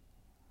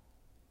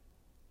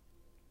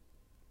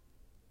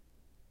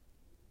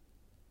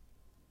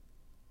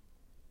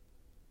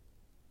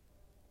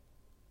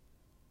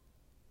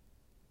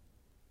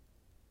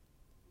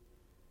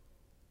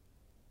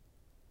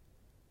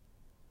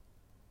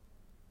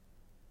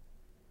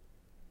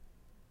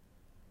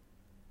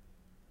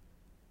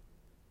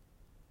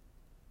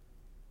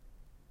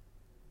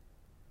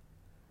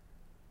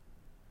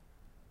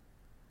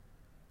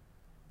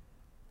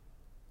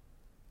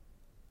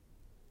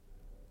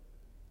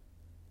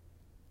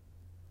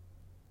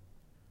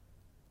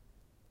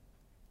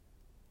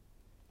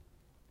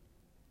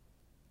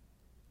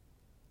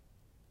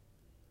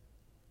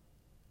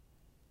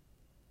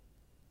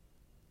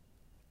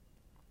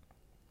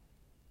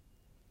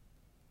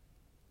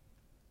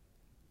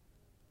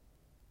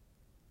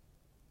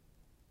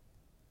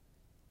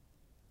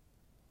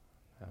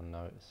 Now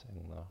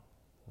noticing the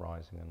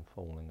rising and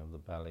falling of the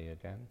belly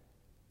again.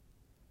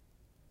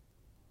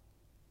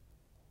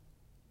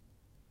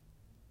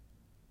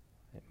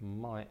 It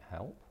might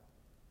help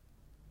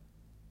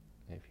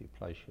if you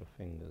place your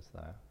fingers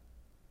there.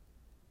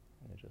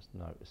 You're just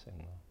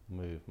noticing the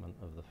movement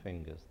of the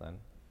fingers then.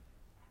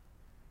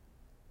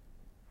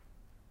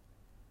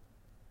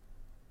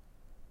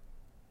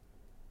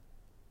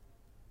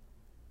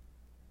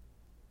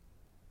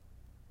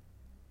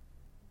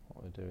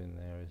 What we're doing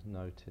there is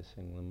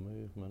noticing the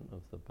movement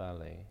of the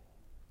belly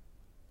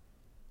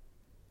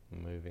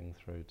moving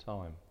through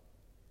time.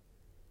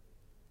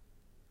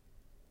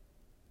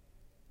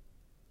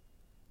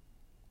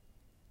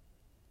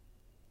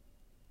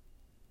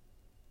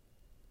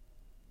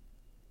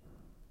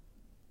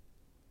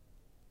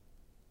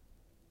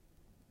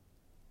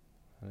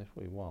 And if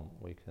we want,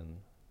 we can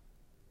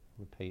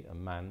repeat a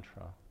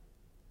mantra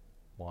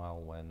while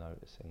we're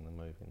noticing the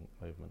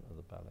movement of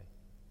the belly.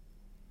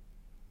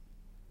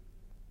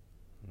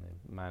 And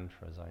the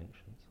mantra is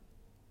ancient.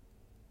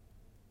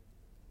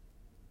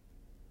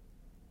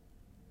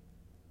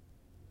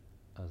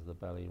 As the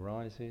belly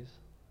rises,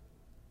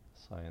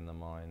 say in the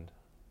mind,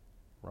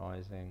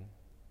 rising.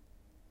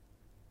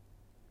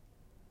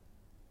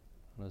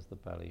 And as the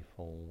belly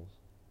falls,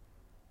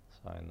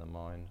 say in the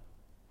mind,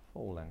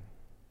 falling.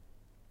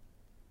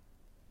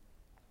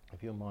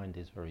 If your mind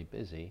is very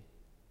busy,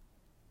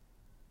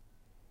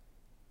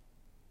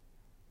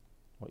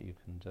 what you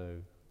can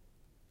do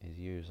is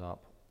use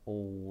up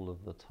all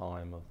of the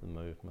time of the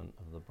movement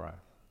of the breath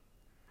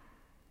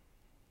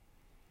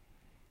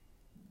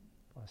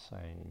by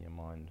saying in your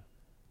mind,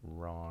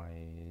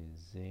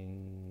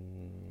 rising,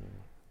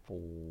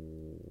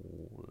 falling,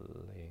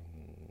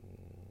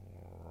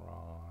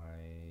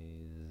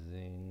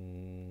 rising,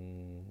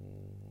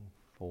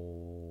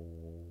 falling.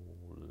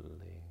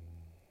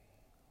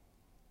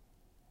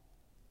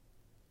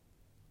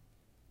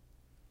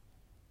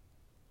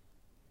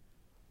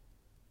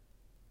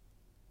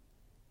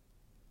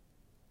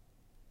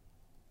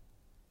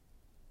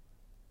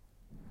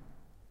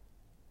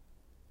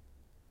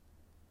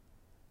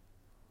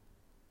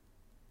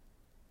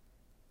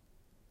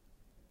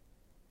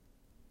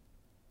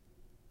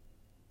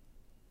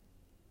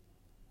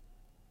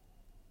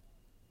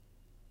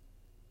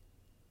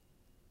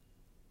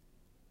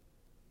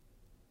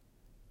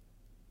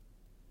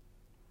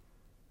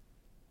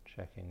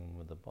 Checking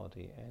with the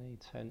body, any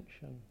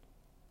tension,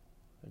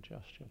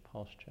 adjust your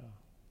posture.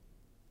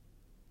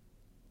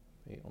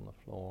 Feet on the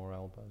floor,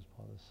 elbows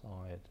by the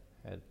side,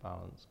 head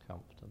balanced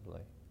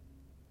comfortably.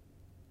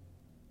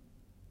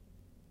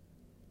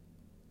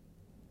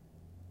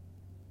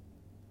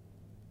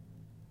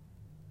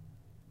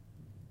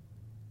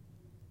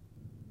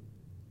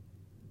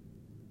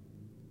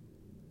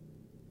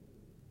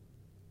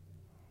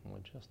 And we're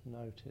just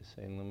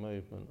noticing the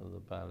movement of the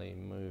belly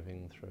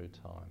moving through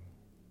time.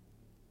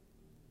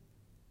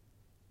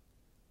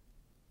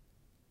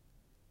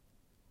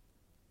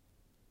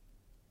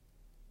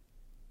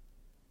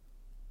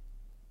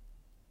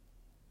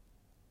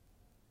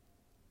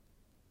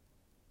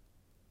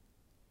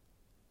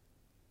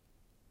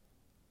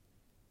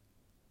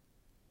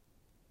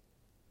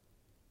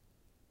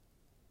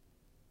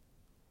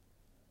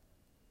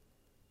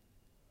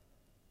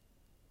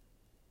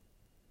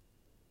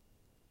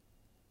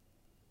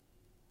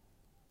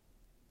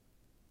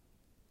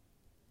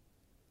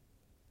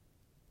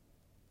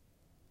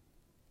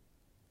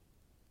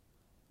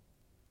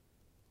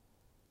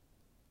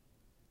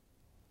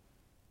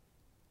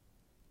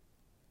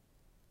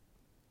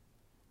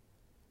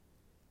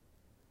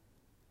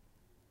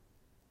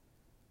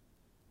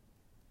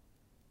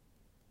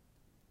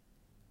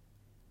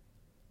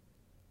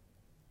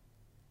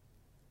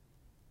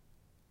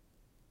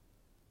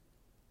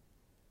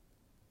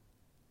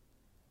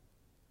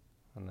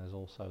 And there's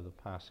also the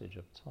passage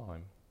of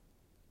time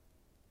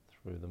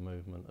through the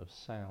movement of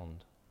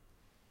sound.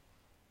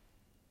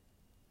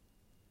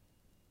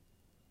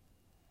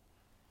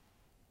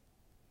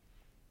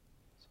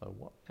 So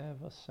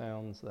whatever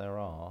sounds there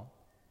are,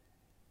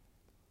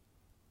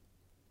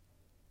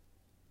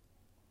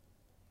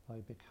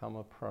 they become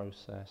a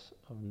process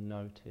of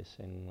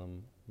noticing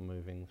them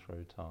moving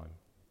through time.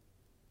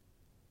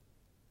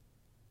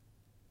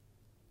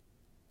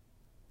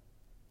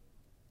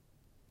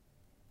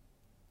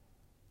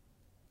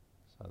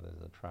 So there's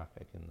the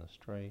traffic in the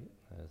street,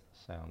 there's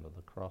the sound of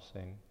the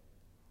crossing,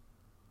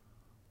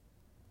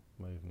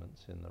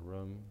 movements in the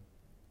room,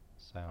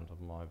 sound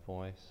of my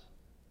voice.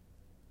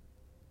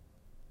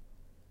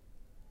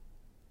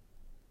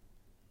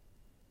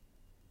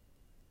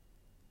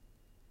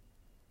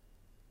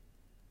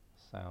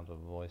 Sound of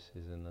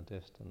voices in the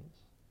distance.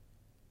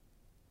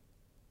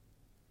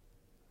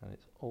 And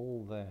it's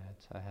all there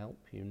to help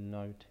you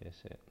notice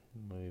it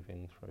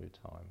moving through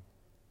time.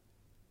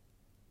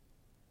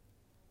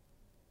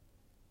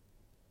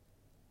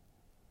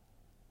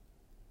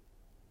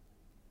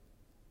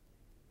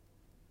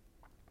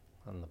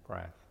 And the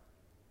breath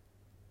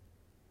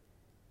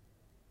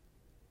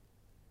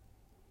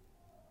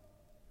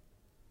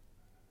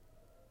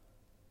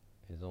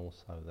is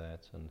also there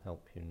to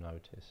help you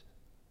notice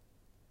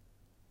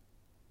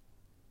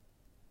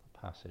the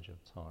passage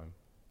of time,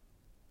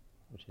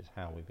 which is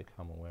how we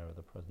become aware of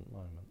the present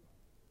moment.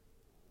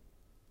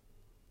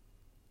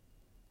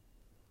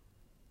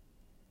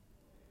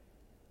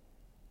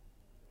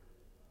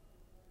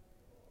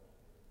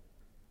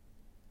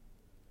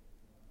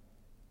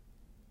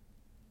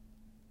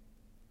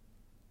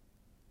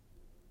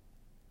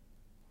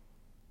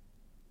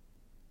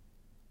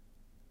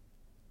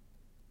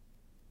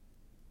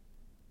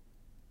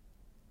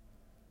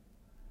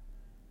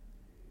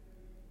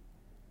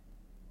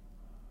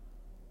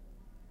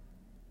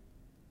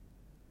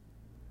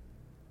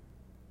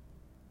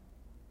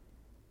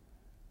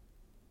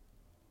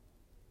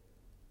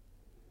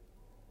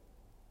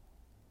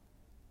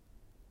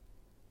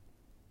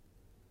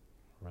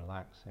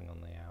 Relaxing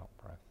on the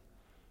out-breath,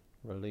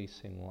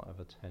 releasing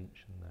whatever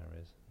tension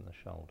there is in the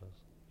shoulders,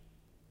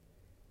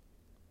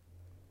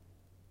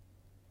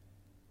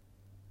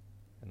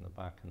 in the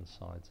back and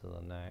sides of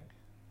the neck,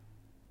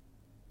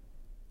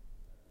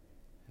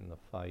 in the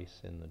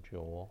face, in the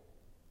jaw,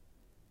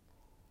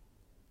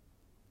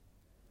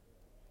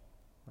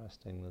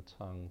 resting the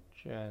tongue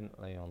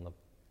gently on the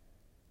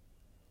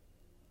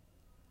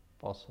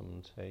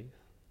bottom teeth.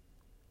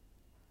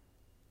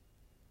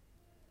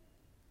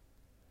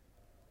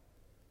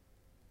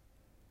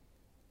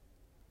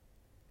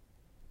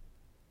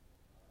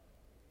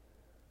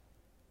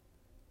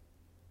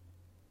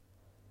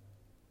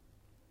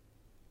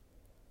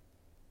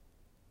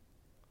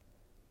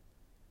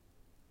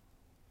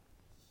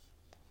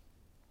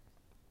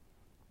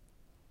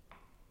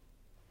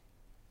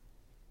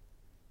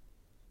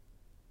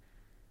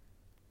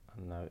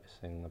 And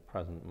noticing the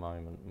present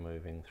moment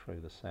moving through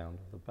the sound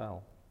of the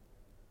bell.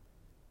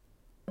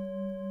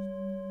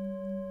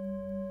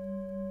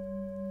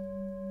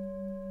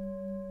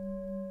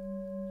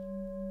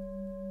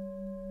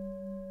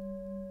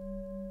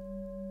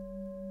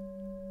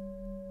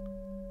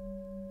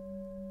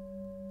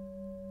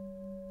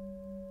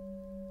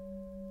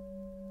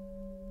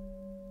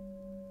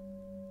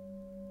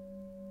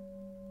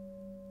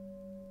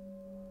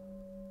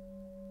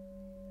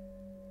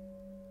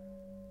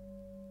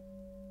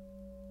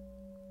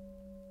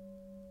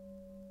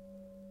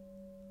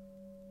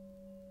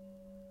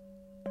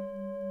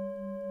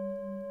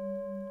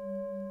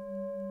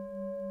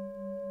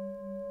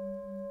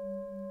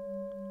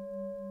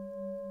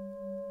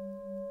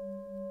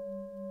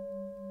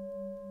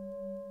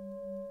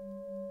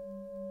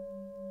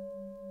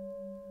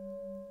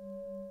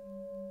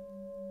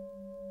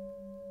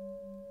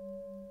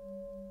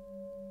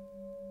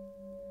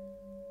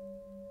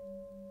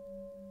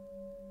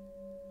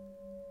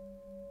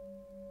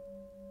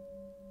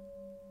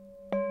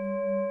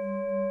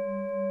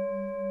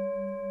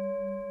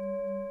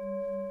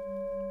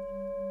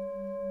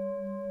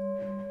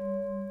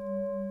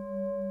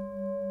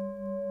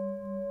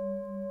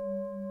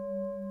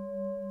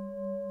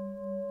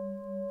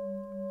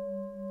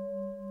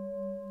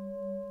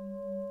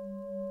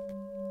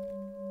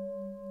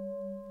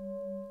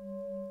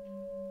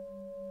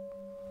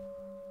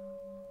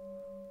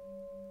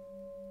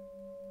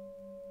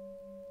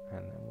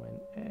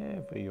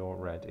 whenever you're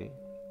ready,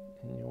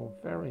 in your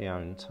very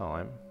own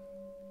time,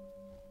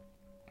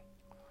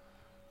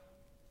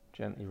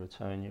 gently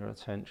return your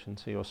attention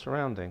to your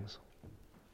surroundings.